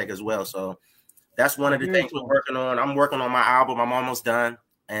that project as well. So that's one of the things we're working on. I'm working on my album. I'm almost done,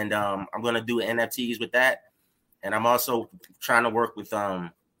 and I'm gonna do NFTs with that. And I'm also trying to work with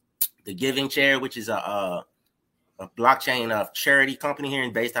the Giving Chair, which is a blockchain charity company here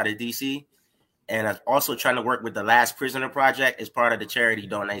and based out of DC. And I'm also trying to work with the Last Prisoner Project as part of the charity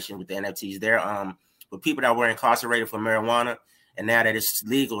donation with the NFTs. They're with people that were incarcerated for marijuana, and now that it's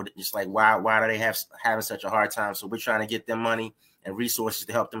legal, it's like why do they having such a hard time? So we're trying to get them money and resources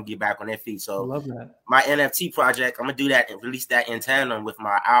to help them get back on their feet. So I love that. My NFT project, I'm gonna do that and release that in tandem with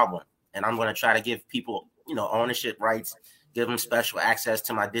my album, and I'm gonna try to give people ownership rights, give them special access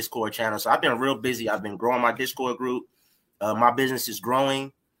to my Discord channel. So I've been real busy. I've been growing my Discord group. My business is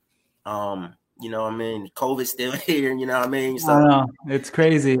growing. COVID's still here, So I know. It's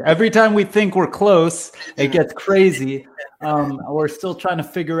crazy. Every time we think we're close, it gets crazy. We're still trying to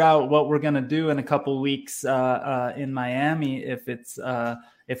figure out what we're going to do in a couple weeks in Miami, if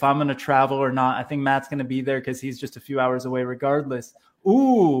I'm going to travel or not. I think Matt's going to be there because he's just a few hours away regardless.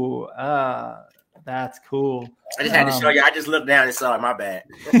 Ooh, that's cool. I just had to show you. I just looked down and saw it. My bad.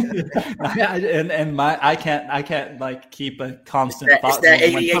 I can't like keep a constant thought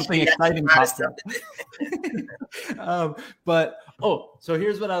when something exciting pops up. So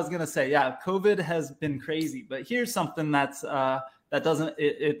here's what I was gonna say. Yeah, COVID has been crazy, but here's something that's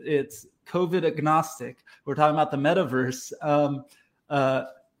it's COVID agnostic. We're talking about the metaverse.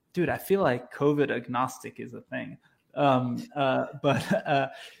 Dude, I feel like COVID agnostic is a thing.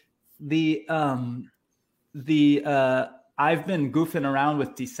 I've been goofing around with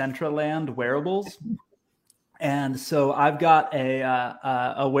Decentraland wearables, and so I've got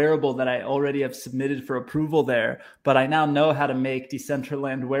a wearable that I already have submitted for approval there. But I now know how to make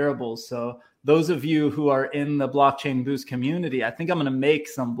Decentraland wearables. So those of you who are in the Blockchain Boost community, I think I'm going to make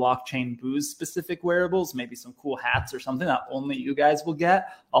some Blockchain Boost specific wearables, maybe some cool hats or something that only you guys will get.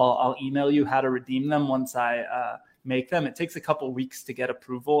 I'll email you how to redeem them once I make them. It takes a couple weeks to get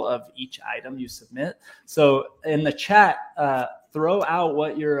approval of each item you submit. So in the chat, throw out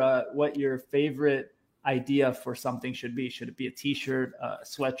what your favorite idea for something should be. Should it be a t-shirt, a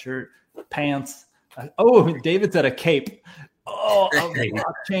sweatshirt, pants? David said a cape. A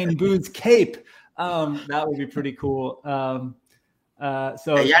Blockchain Boots cape. That would be pretty cool. So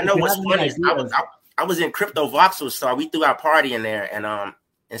I know what's funny is I was in Crypto Voxels, so we threw our party in there, and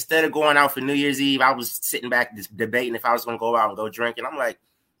instead of going out for New Year's Eve, I was sitting back just debating if I was going to go out and go drink. And I'm like,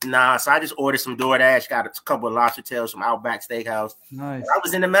 nah. So I just ordered some DoorDash, got a couple of lobster tails from Outback Steakhouse. Nice. I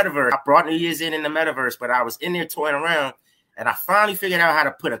was in the metaverse. I brought New Year's in the metaverse, but I was in there toying around, and I finally figured out how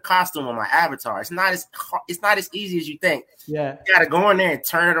to put a costume on my avatar. It's not as easy as you think. Yeah. You got to go in there and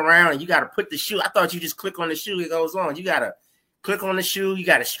turn it around, and you got to put the shoe. I thought you just click on the shoe, it goes on. You got to click on the shoe. You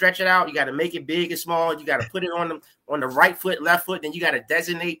got to stretch it out. You got to make it big and small. You got to put it on the right foot, left foot. Then you got to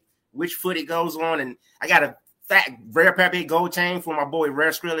designate which foot it goes on. And I got a Rare Pepe gold chain for my boy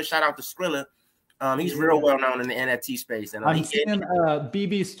Rare Skrilla. Shout out to Skrilla. He's real well known in the NFT space. And I'm seeing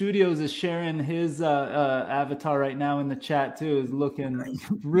BB Studios is sharing his avatar right now in the chat too. Is looking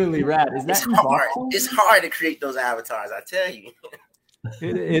really rad. Is that hard? It's hard to create those avatars. I tell you.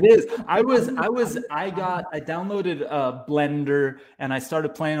 It is. I downloaded Blender and I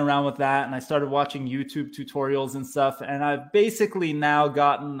started playing around with that, and I started watching YouTube tutorials and stuff. And I've basically now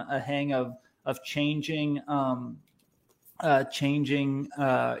gotten a hang of changing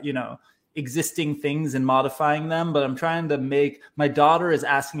existing things and modifying them. But I'm trying to make, my daughter is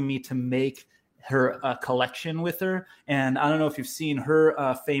asking me to make her collection with her. And I don't know if you've seen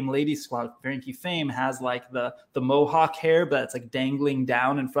her Fame Lady Squad. Frankie Fame has like the mohawk hair, but it's like dangling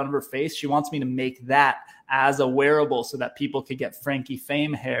down in front of her face. She wants me to make that as a wearable so that people could get Frankie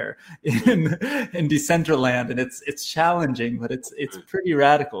Fame hair in Decentraland. And it's challenging, but it's pretty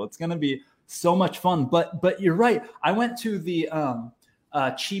radical. It's going to be so much fun. But you're right. I went to the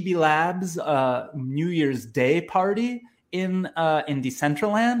Chibi Labs New Year's Day party in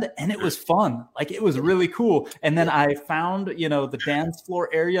Decentraland, and it was fun. Like, it was really cool. And then I found, the dance floor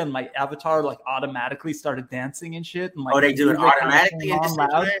area, and my avatar like automatically started dancing and shit. And, like, they do it automatically in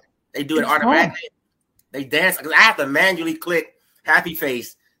Decentraland? They do it automatically. Fun. They dance. I have to manually click happy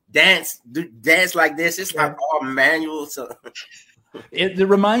face, dance like this. It's like all manual. So it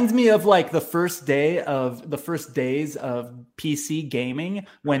reminds me of like the first days of PC gaming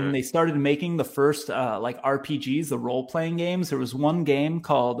when they started making the first like RPGs, the role-playing games. There was one game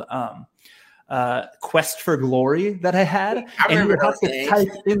called Quest for Glory that I had, and you have to type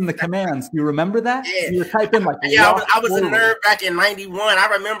in the commands. You remember that? Yeah. You type in like I was a nerd back in '91. I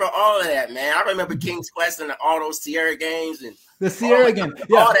remember all of that, man. I remember King's Quest and all those Sierra games and the Sierra game.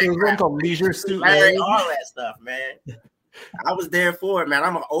 Yeah, there was one called Leisure Suit Larry. All that stuff, man. I was there for it, man.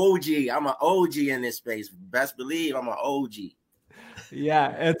 I'm an OG. I'm an OG in this space. Best believe I'm an OG.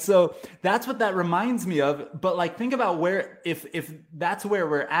 Yeah, and so that's what that reminds me of. But like, think about where if that's where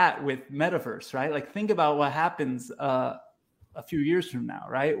we're at with metaverse, right? Like, think about what happens a few years from now,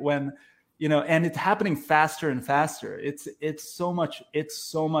 right? When and it's happening faster and faster. It's so much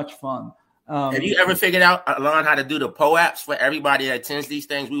fun. Have you ever figured out, Alon, how to do the POAPs for everybody that attends these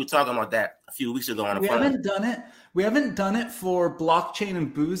things? We were talking about that a few weeks ago on the phone. We haven't done it for blockchain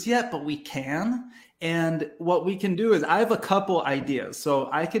and booze yet, but we can. And what we can do is, I have a couple ideas. So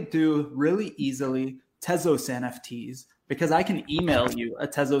I could do really easily Tezos NFTs, because I can email you a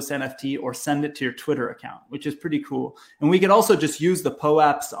Tezos NFT or send it to your Twitter account, which is pretty cool. And we could also just use the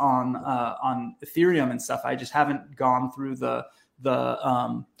POAPs on Ethereum and stuff. I just haven't gone through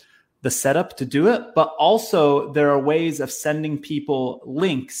the setup to do it, but also there are ways of sending people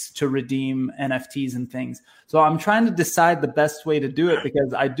links to redeem NFTs and things. So I'm trying to decide the best way to do it,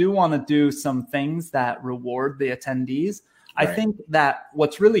 because I do want to do some things that reward the attendees. Right. I think that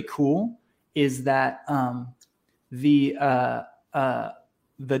what's really cool is that the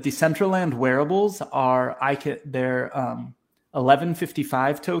Decentraland wearables they're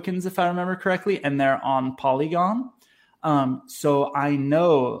 1155 tokens, if I remember correctly, and they're on Polygon. So I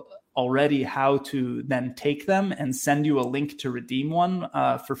know already how to then take them and send you a link to redeem one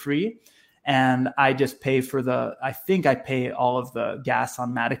for free. And I just pay for I think I pay all of the gas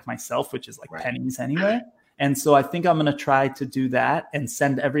on Matic myself, which is like pennies anyway. And so I think I'm going to try to do that and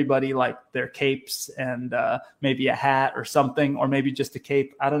send everybody like their capes and maybe a hat or something, or maybe just a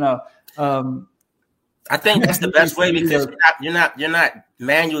cape. I don't know. I think that's the best way, because you're not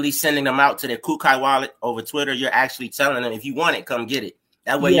manually sending them out to their Kukai wallet over Twitter. You're actually telling them, if you want it, come get it.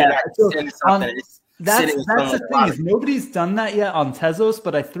 That way, you're not sending something. That's the thing, is nobody's done that yet on Tezos,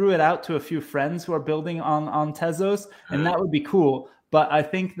 but I threw it out to a few friends who are building on Tezos, and that would be cool. But I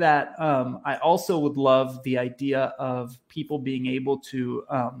think that I also would love the idea of people being able to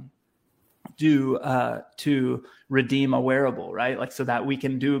redeem a wearable, right? Like, so that we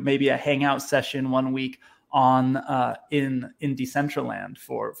can do maybe a hangout session one week on in Decentraland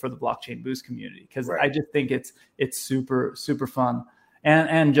for the Blockchain Boost community, because I just think it's super super fun.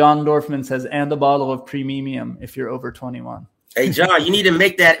 And John Dorfman says, and a bottle of premium if you're over 21. Hey John, you need to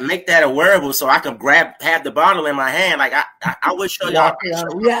make that a wearable so I can have the bottle in my hand. Like I would show y'all.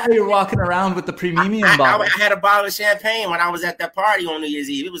 Yeah, you're walking around with the premium bottle. I had a bottle of champagne when I was at that party on New Year's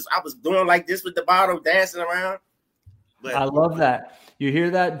Eve. I was doing like this with the bottle, dancing around. But I love that. You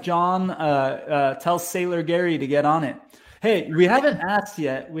hear that, John? Tell Sailor Gary to get on it. Hey, we haven't asked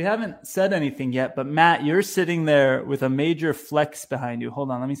yet. We haven't said anything yet, but Matt, you're sitting there with a major flex behind you.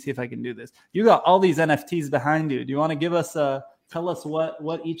 Hold on, let me see if I can do this. You got all these NFTs behind you. Do you want to give us a tell us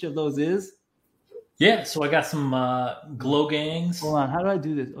what each of those is? Yeah, so I got some glow gangs. Hold on, how do I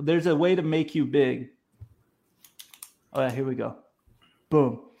do this? There's a way to make you big. Oh yeah, here we go.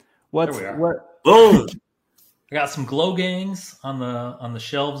 Boom. There we are. What? Boom. I got some glow gangs on the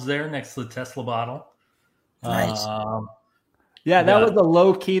shelves there next to the Tesla bottle. Nice. Yeah, that was a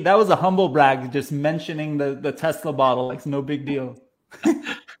low key. That was a humble brag, just mentioning the Tesla bottle. Like, it's no big deal.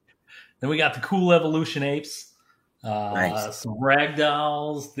 Then we got the Cool Evolution apes. Nice. Some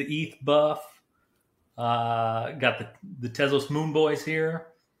ragdolls, the ETH buff. Got the Tezos Moon Boys here.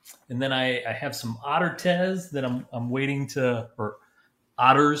 And then I have some Otter Tez that I'm waiting to, or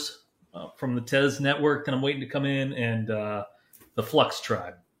Otters from the Tez network that I'm waiting to come in, and the Flux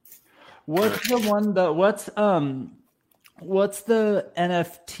Tribe. What's the one that what's the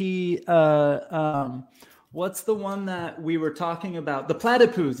NFT what's the one that we were talking about? The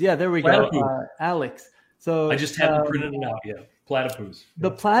Platypus. Yeah, there we go. Alex. So I just haven't printed it out yet. Platypus.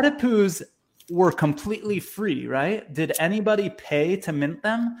 The Platypus were completely free, right? Did anybody pay to mint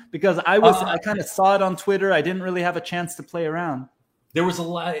them? Because I kind of saw it on Twitter. I didn't really have a chance to play around. There was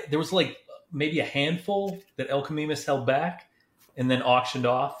like maybe a handful that Alchemimus held back and then auctioned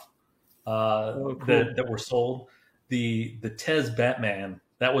off that were sold. The Tez Batman,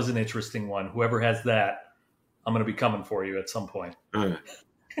 that was an interesting one. Whoever has that, I'm going to be coming for you at some point.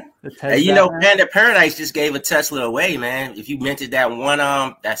 Hey, you know, Panda Paradise just gave a Tesla away, man. If you minted that one,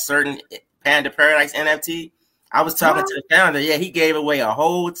 that certain Panda Paradise NFT, I was talking to the founder. Yeah, he gave away a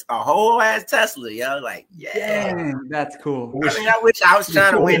whole ass Tesla. Yo, like, yeah, dang, that's cool. I mean, I wish I was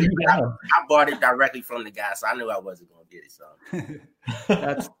trying to win it. I bought it directly from the guy, so I knew I wasn't going to get it. So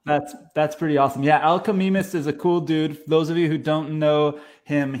that's pretty awesome. Yeah, Alchemimus is a cool dude. For those of you who don't know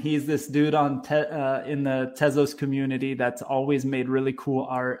him, he's this dude in the Tezos community that's always made really cool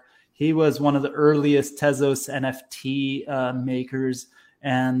art. He was one of the earliest Tezos NFT makers.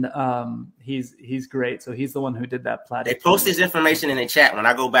 And he's great. So he's the one who did that platinum. They post his information in the chat. When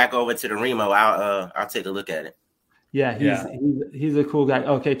I go back over to the Remo, I'll take a look at it. Yeah, he's a cool guy.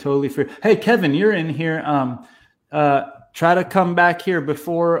 Okay, totally free. Hey, Kevin, you're in here. Try to come back here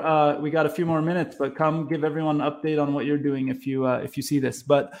before we got a few more minutes, but come give everyone an update on what you're doing if you see this.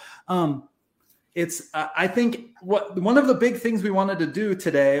 But it's I think one of the big things we wanted to do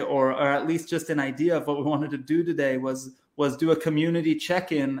today, or at least just an idea of what we wanted to do today, was do a community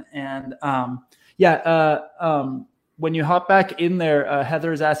check-in. And when you hop back in there,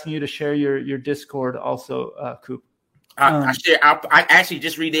 Heather is asking you to share your Discord also, Coop. I actually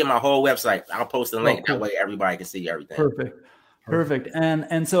just redid my whole website. I'll post a link. That way everybody can see everything. Perfect.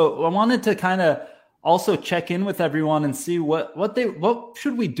 And so I wanted to kind of also check in with everyone and see what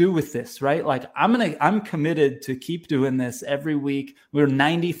should we do with this, right? Like I'm committed to keep doing this every week. We're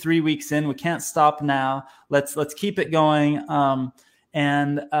 93 weeks in. We can't stop now. Let's keep it going.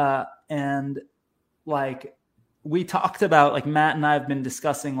 And like we talked about, like Matt and I have been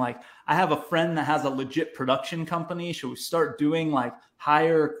discussing, like I have a friend that has a legit production company. Should we start doing like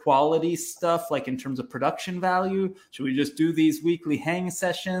higher quality stuff, like in terms of production value? Should we just do these weekly hang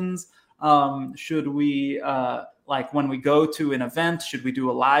sessions? Should we, like when we go to an event, should we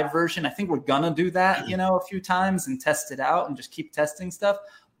do a live version? I think we're going to do that, a few times and test it out and just keep testing stuff.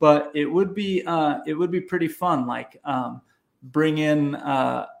 But it would be pretty fun. Like, bring in,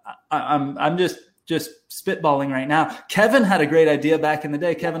 I'm just spitballing right now. Kevin had a great idea back in the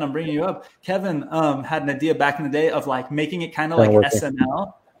day. Kevin, I'm bringing you up. Kevin, had an idea back in the day of like making it kind of like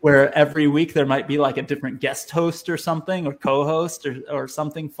SNL, where every week there might be like a different guest host or something, or co-host or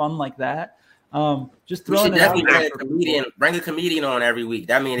something fun like that. Just throwing it out there. Bring a comedian on every week.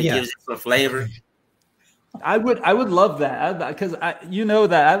 That means it gives it some flavor. I would love that, because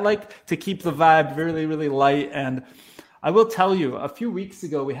that I like to keep the vibe really, really light. And I will tell you, a few weeks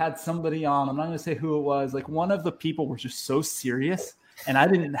ago we had somebody on. I'm not going to say who it was. Like, one of the people was just so serious. And I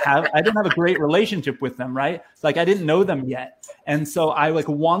didn't have a great relationship with them, right? Like, I didn't know them yet. And so I like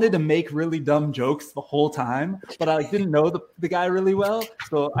wanted to make really dumb jokes the whole time, but I didn't know the guy really well.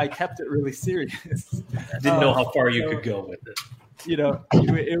 So I kept it really serious. Didn't know how far you could go with it.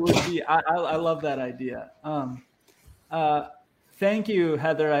 It would be, I love that idea. Thank you,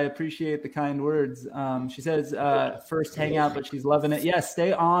 Heather. I appreciate the kind words. She says, first hang out, but she's loving it. Yeah,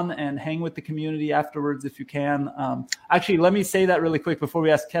 stay on and hang with the community afterwards if you can. Actually, let me say that really quick before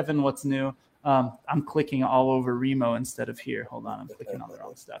we ask Kevin what's new. I'm clicking all over Remo instead of here. Hold on, I'm clicking on the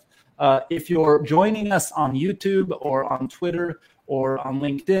wrong stuff. If you're joining us on YouTube or on Twitter or on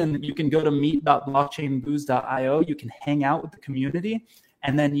LinkedIn, you can go to meet.blockchainbooze.io. You can hang out with the community.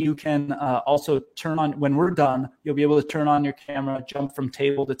 And then you can also turn on, when we're done, you'll be able to turn on your camera, jump from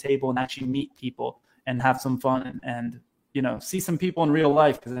table to table, and actually meet people and have some fun and see some people in real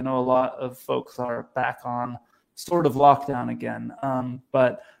life, because I know a lot of folks are back on sort of lockdown again.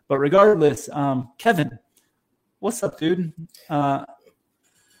 But regardless, Kevin, what's up, dude? You're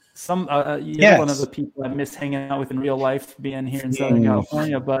one of the people I miss hanging out with in real life, being here in Southern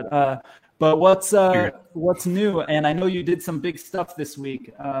California. But what's new? And I know you did some big stuff this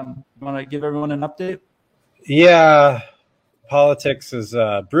week. Want to give everyone an update? Yeah, politics is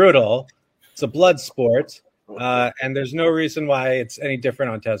brutal. It's a blood sport, and there's no reason why it's any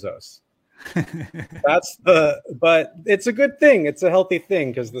different on Tezos. But it's a good thing. It's a healthy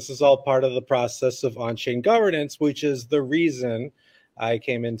thing, because this is all part of the process of on-chain governance, which is the reason I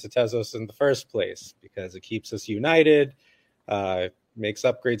came into Tezos in the first place, because it keeps us united, makes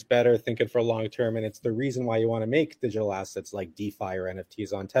upgrades better, thinking for long term, and it's the reason why you want to make digital assets like DeFi or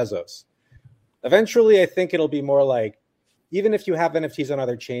NFTs on Tezos. Eventually, I think it'll be more like, even if you have NFTs on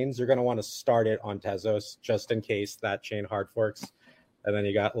other chains, you're going to want to start it on Tezos just in case that chain hard forks, and then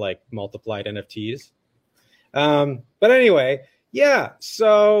you got like multiplied NFTs. But anyway, yeah.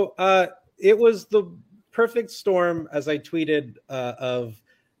 So it was the perfect storm, as I tweeted, of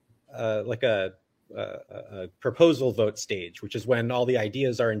like a proposal vote stage, which is when all the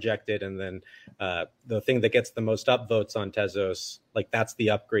ideas are injected, and then the thing that gets the most upvotes on Tezos, like that's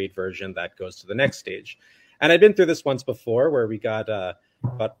the upgrade version that goes to the next stage. And I've been through this once before, where we got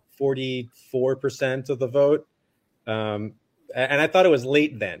about 44% of the vote. And I thought it was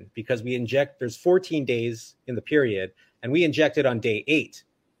late then, because there's 14 days in the period, and we injected on day 8.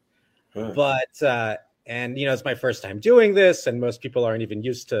 But and it's my first time doing this, and most people aren't even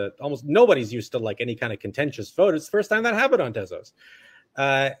used to, almost nobody's used to like any kind of contentious vote. It's the first time that happened on Tezos.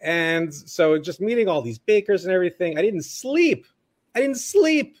 And so just meeting all these bakers and everything, I didn't sleep. And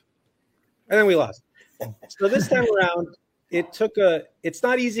then we lost. So this time around, it's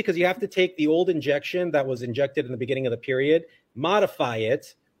not easy, because you have to take the old injection that was injected in the beginning of the period, modify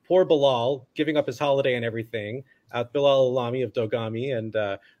it. Poor Bilal, giving up his holiday and everything. Bilal Alami of Dogami and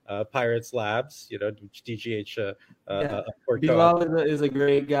Pirates Labs, DGH. Bilal is a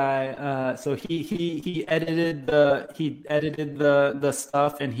great guy. So he edited the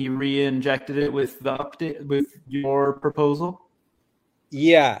stuff, and he re-injected it with the update with your proposal.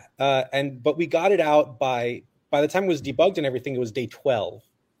 Yeah, but we got it out by the time it was debugged and everything, it was day 12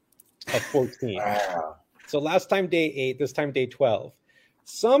 of 14. Wow. So last time day 8, this time day 12.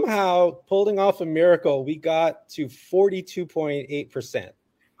 Somehow, pulling off a miracle, we got to 42.8%.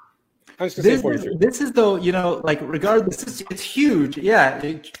 I'm just going to say 43. This is though, regardless, it's huge. Yeah.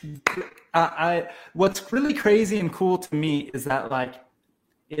 What's really crazy and cool to me is that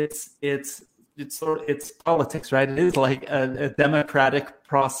it's politics, right? It is like a democratic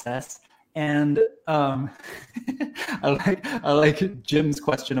process. And I like Jim's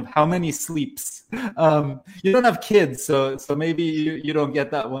question of how many sleeps. You don't have kids, so maybe you don't get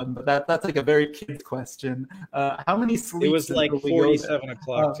that one, but that's like a very kid question. How many sleeps? It was like 47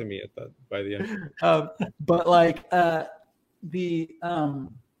 o'clock to me by the end. But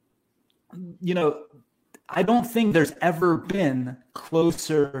I don't think there's ever been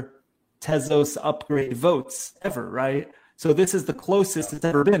closer Tezos upgrade votes ever, right? So this is the closest it's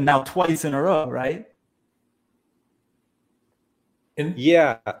ever been, now twice in a row, right?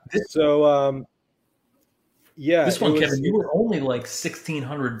 Yeah. So, this one, Kevin, you were only like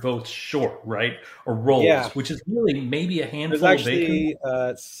 1,600 votes short, right? Or rolls, which is really maybe a handful. There's actually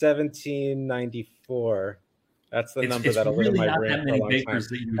 1,794. That's the number that'll live in my brain for a long time.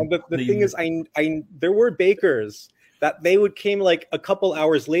 And the thing is, there were bakers that came like a couple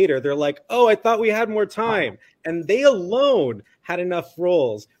hours later. They're like, "Oh, I thought we had more time," and they alone had enough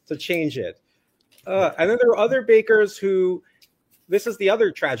rolls to change it. And then there were other bakers who. This is the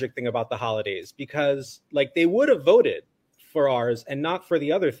other tragic thing about the holidays, because like they would have voted for ours and not for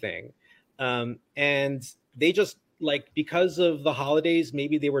the other thing. And they just because of the holidays,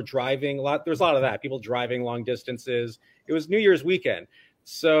 maybe they were driving a lot. There's a lot of that, people driving long distances. It was New Year's weekend.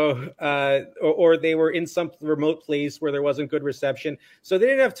 So, or they were in some remote place where there wasn't good reception. So they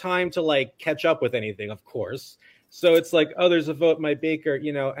didn't have time to catch up with anything, of course. So it's like, oh, there's a vote, my baker,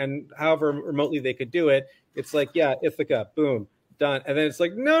 and however remotely they could do it. It's like, yeah, Ithaca, boom. Done. And then it's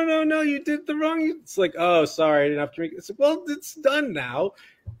like, no, you did the wrong. It's like, oh, sorry, I didn't have to make it. It's like, well, it's done now.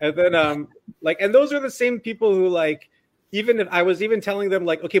 And then and those are the same people who even if I was even telling them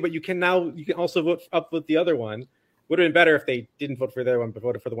okay, but you can also vote up with the other one. Would have been better if they didn't vote for their one, but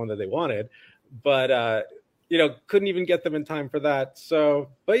voted for the one that they wanted. But couldn't even get them in time for that. So,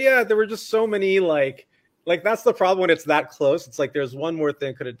 but yeah, there were just so many that's the problem when it's that close. It's like there's one more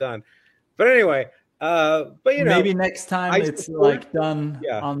thing could have done. But anyway. But maybe next time it's done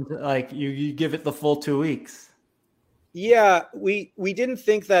on you give it the full 2 weeks. Yeah, we didn't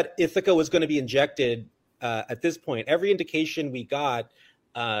think that Ithaca was going to be injected at this point. Every indication we got,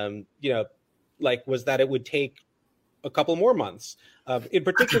 was that it would take a couple more months. In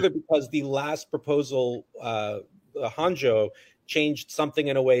particular, because the last proposal, Hanjo, changed something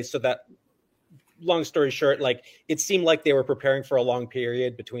in a way so that, long story short, it seemed like they were preparing for a long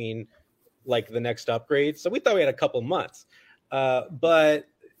period between the next upgrade. So we thought we had a couple months, but.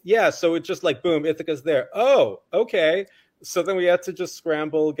 Yeah, so it's just boom, Ithaca's there. Oh, okay. So then we had to just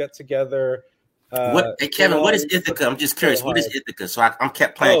scramble, get together. Hey Kevin, what is Ithaca? I'm just curious. What is Ithaca? So I'm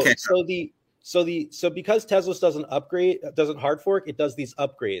kept playing catch up. So because Tezos doesn't hard fork, it does these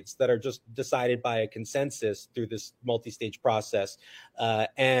upgrades that are just decided by a consensus through this multi-stage process,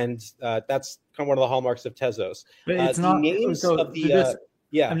 and that's kind of one of the hallmarks of Tezos. But it's not. I'm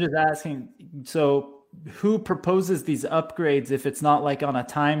just asking. So. Who proposes these upgrades if it's not on a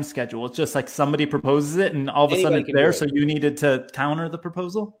time schedule? It's just somebody proposes it and all of a sudden it's there. So you needed to counter the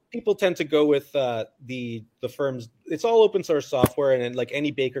proposal? People tend to go with the firms. It's all open source software, and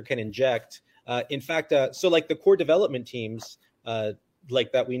any baker can inject. In fact, so the core development teams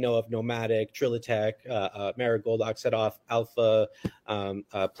that we know of, Nomadic, Trilitech, Marigold, Oxedoff, Alpha,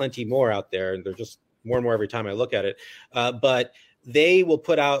 plenty more out there. And they're just more and more every time I look at it. But they will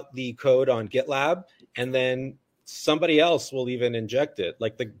put out the code on GitLab, and then somebody else will even inject it.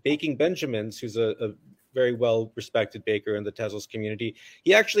 The Baking Benjamins, who's a very well-respected baker in the Tezos community,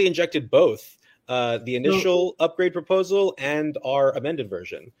 he actually injected both the initial upgrade proposal and our amended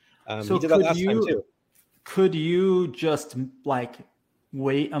version. He did that last time too. Could you just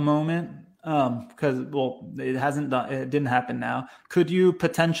wait a moment? Because it didn't happen now. Could you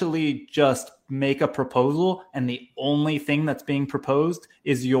potentially just make a proposal and the only thing that's being proposed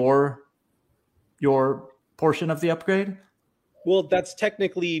is your portion of the upgrade? Well, that's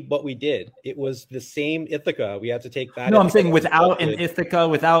technically what we did. It was the same Ithaca. We had to take that. No, I'm saying without an Ithaca,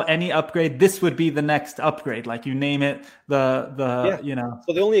 without any upgrade, this would be the next upgrade. You name it, So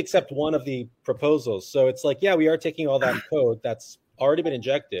they only accept one of the proposals. So it's we are taking all that code that's already been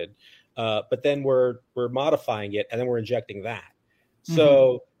injected. But then we're modifying it, and then we're injecting that.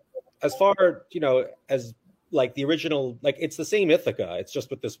 So as far as the original, it's the same Ithaca. It's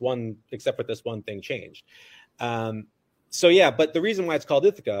just with this one, except for this one thing changed. But the reason why it's called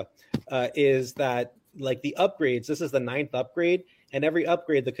Ithaca is that the upgrades. This is the 9th upgrade, and every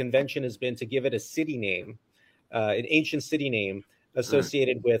upgrade, the convention has been to give it a city name, an ancient city name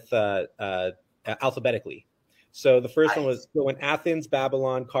associated with alphabetically. So the first one was in Athens,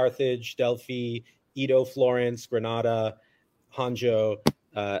 Babylon, Carthage, Delphi, Edo, Florence, Granada, Hanjo,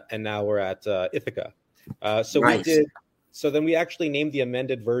 and now we're at Ithaca. So then we actually named the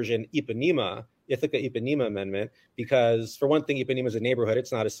amended version Ipanema, Ithaca Ipanema Amendment, because for one thing, Ipanema is a neighborhood;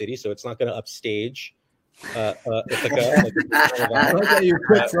 it's not a city, so it's not going to upstage Ithaca. I like that you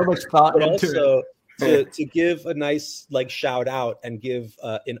put so much thought into it. To give a nice shout out and give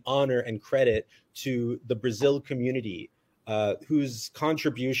an honor and credit to the Brazil community, whose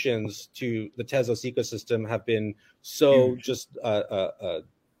contributions to the Tezos ecosystem have been so just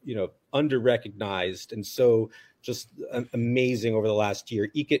under-recognized and so just amazing over the last year.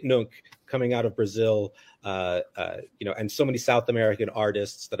 Ikit Nunk coming out of Brazil, and so many South American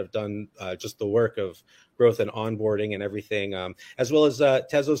artists that have done just the work of growth and onboarding and everything, as well as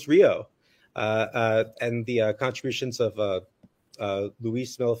Tezos Rio. And the contributions of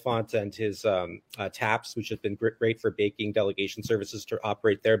Luis Milfont and his TAPS, which have been great for baking delegation services to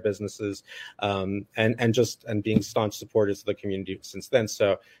operate their businesses, and being staunch supporters of the community since then.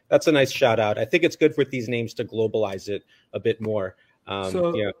 So that's a nice shout out. I think it's good with these names to globalize it a bit more.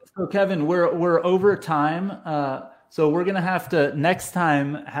 So Kevin, we're over time. So we're going to have to next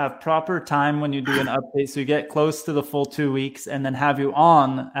time have proper time when you do an update. So you get close to the full 2 weeks and then have you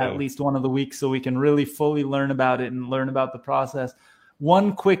on at least one of the weeks so we can really fully learn about it and learn about the process.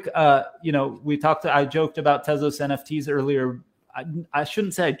 One quick, I joked about Tezos NFTs earlier. I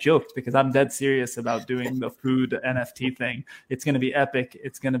shouldn't say I joked because I'm dead serious about doing the food NFT thing. It's going to be epic.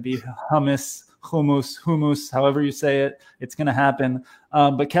 It's going to be hummus, however you say it. It's going to happen.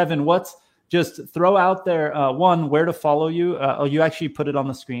 But Kevin, just throw out there, one, where to follow you. You actually put it on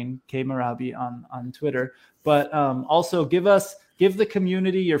the screen, K Marabi on Twitter. But also give the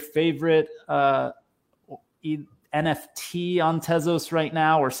community your favorite NFT on Tezos right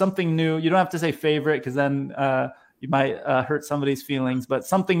now, or something new. You don't have to say favorite because then you might hurt somebody's feelings. But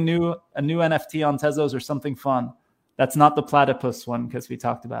something new, a new NFT on Tezos, or something fun. That's not the platypus one because we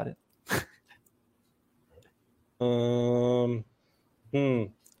talked about it.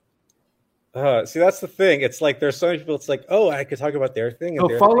 See, that's the thing. It's like there's so many people. It's like, oh, I could talk about their thing. So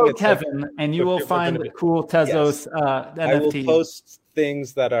their follow thing. Kevin, and you will find the cool Tezos NFTs. I will post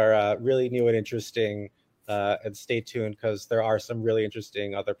things that are really new and interesting, and stay tuned because there are some really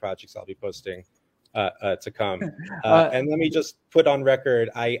interesting other projects I'll be posting to come. And let me just put on record,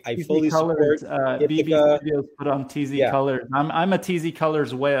 I fully support BB Studios put on TZ Colors. I'm a TZ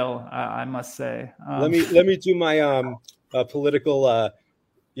Colors whale, I must say. Let me do my political.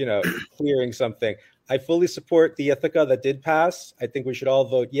 Clearing something. I fully support the Ithaca that did pass. I think we should all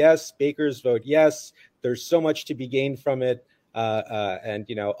vote yes. Bakers vote yes. There's so much to be gained from it. And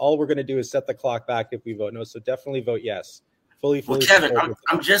all we're going to do is set the clock back if we vote no. So definitely vote yes. Fully Kevin,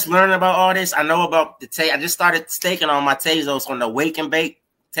 I'm just learning about all this. I know about the I just started staking on my Tezos on the Wake and Bake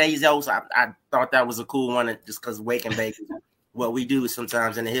Tezos. I thought that was a cool one just because Wake and Bake is what we do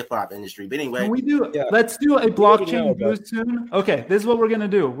sometimes in the hip hop industry. But anyway, let's do a blockchain boost soon. Okay, this is what we're gonna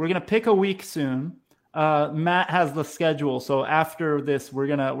do. We're gonna pick a week soon. Matt has the schedule, so after this, we're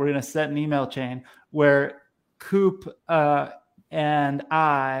gonna set an email chain where Coop and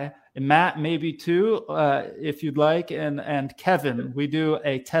I and Matt maybe too, if you'd like, and Kevin, we do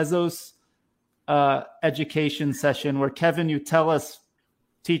a Tezos education session where Kevin, you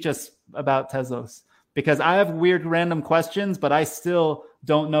teach us about Tezos. Because I have weird random questions, but I still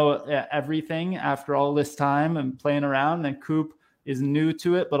don't know everything after all this time and playing around. And Coop is new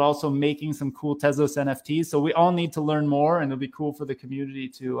to it, but also making some cool Tezos NFTs. So we all need to learn more, and it'll be cool for the community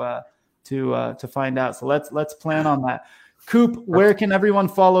to find out. So let's plan on that. Coop, where can everyone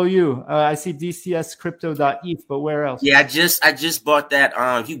follow you? I see dcscrypto.eth, but where else? Yeah, I just bought that.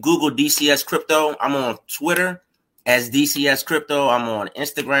 If you Google DCS Crypto, I'm on Twitter as DCS Crypto. I'm on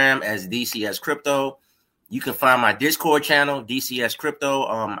Instagram as DCS Crypto. You can find my Discord channel, DCS Crypto.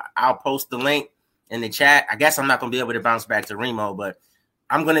 I'll post the link in the chat. I guess I'm not going to be able to bounce back to Remo, but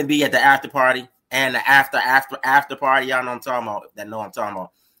I'm going to be at the after party and the after party. Y'all know I'm talking about.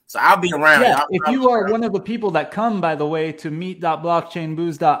 So I'll be around. Yeah, if you are one of the people that come, by the way, to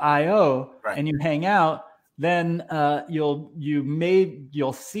meet.blockchainboost.io and you hang out, then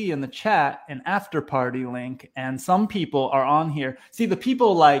you'll see in the chat an after party link, and some people are on here. See, the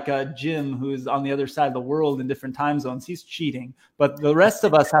people like Jim, who's on the other side of the world in different time zones, he's cheating. But the rest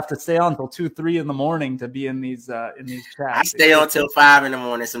of us have to stay on until 2-3 in the morning to be in these chats. I stay on till 5 in the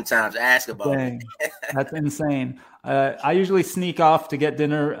morning sometimes. Ask about it. That's insane. I usually sneak off to get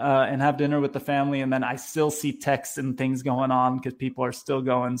dinner and have dinner with the family, and then I still see texts and things going on because people are still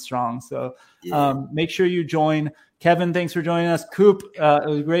going strong. So make sure you join. Kevin, thanks for joining us. Coop, it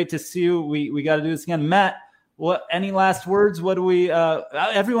was great to see you. We got to do this again. Matt, any last words? What do we?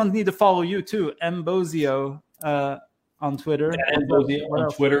 Everyone need to follow you too. Mbozio on Twitter. Yeah, Mbozio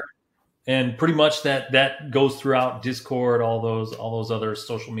on Twitter, and pretty much that goes throughout Discord, all those other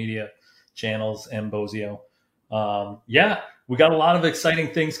social media channels. Mbozio. We got a lot of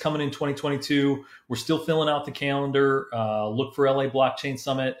exciting things coming in 2022. We're still filling out the calendar. Look for LA Blockchain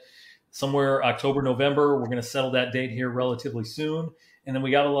Summit somewhere October, November. We're going to settle that date here relatively soon. And then we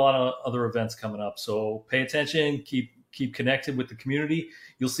got a lot of other events coming up. So pay attention, keep connected with the community.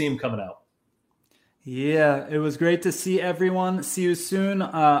 You'll see them coming out. Yeah, it was great to see everyone. See you soon.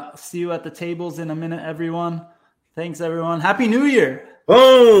 See you at the tables in a minute, everyone. Thanks, everyone. Happy New Year.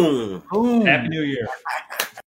 Boom. Boom. Happy New Year.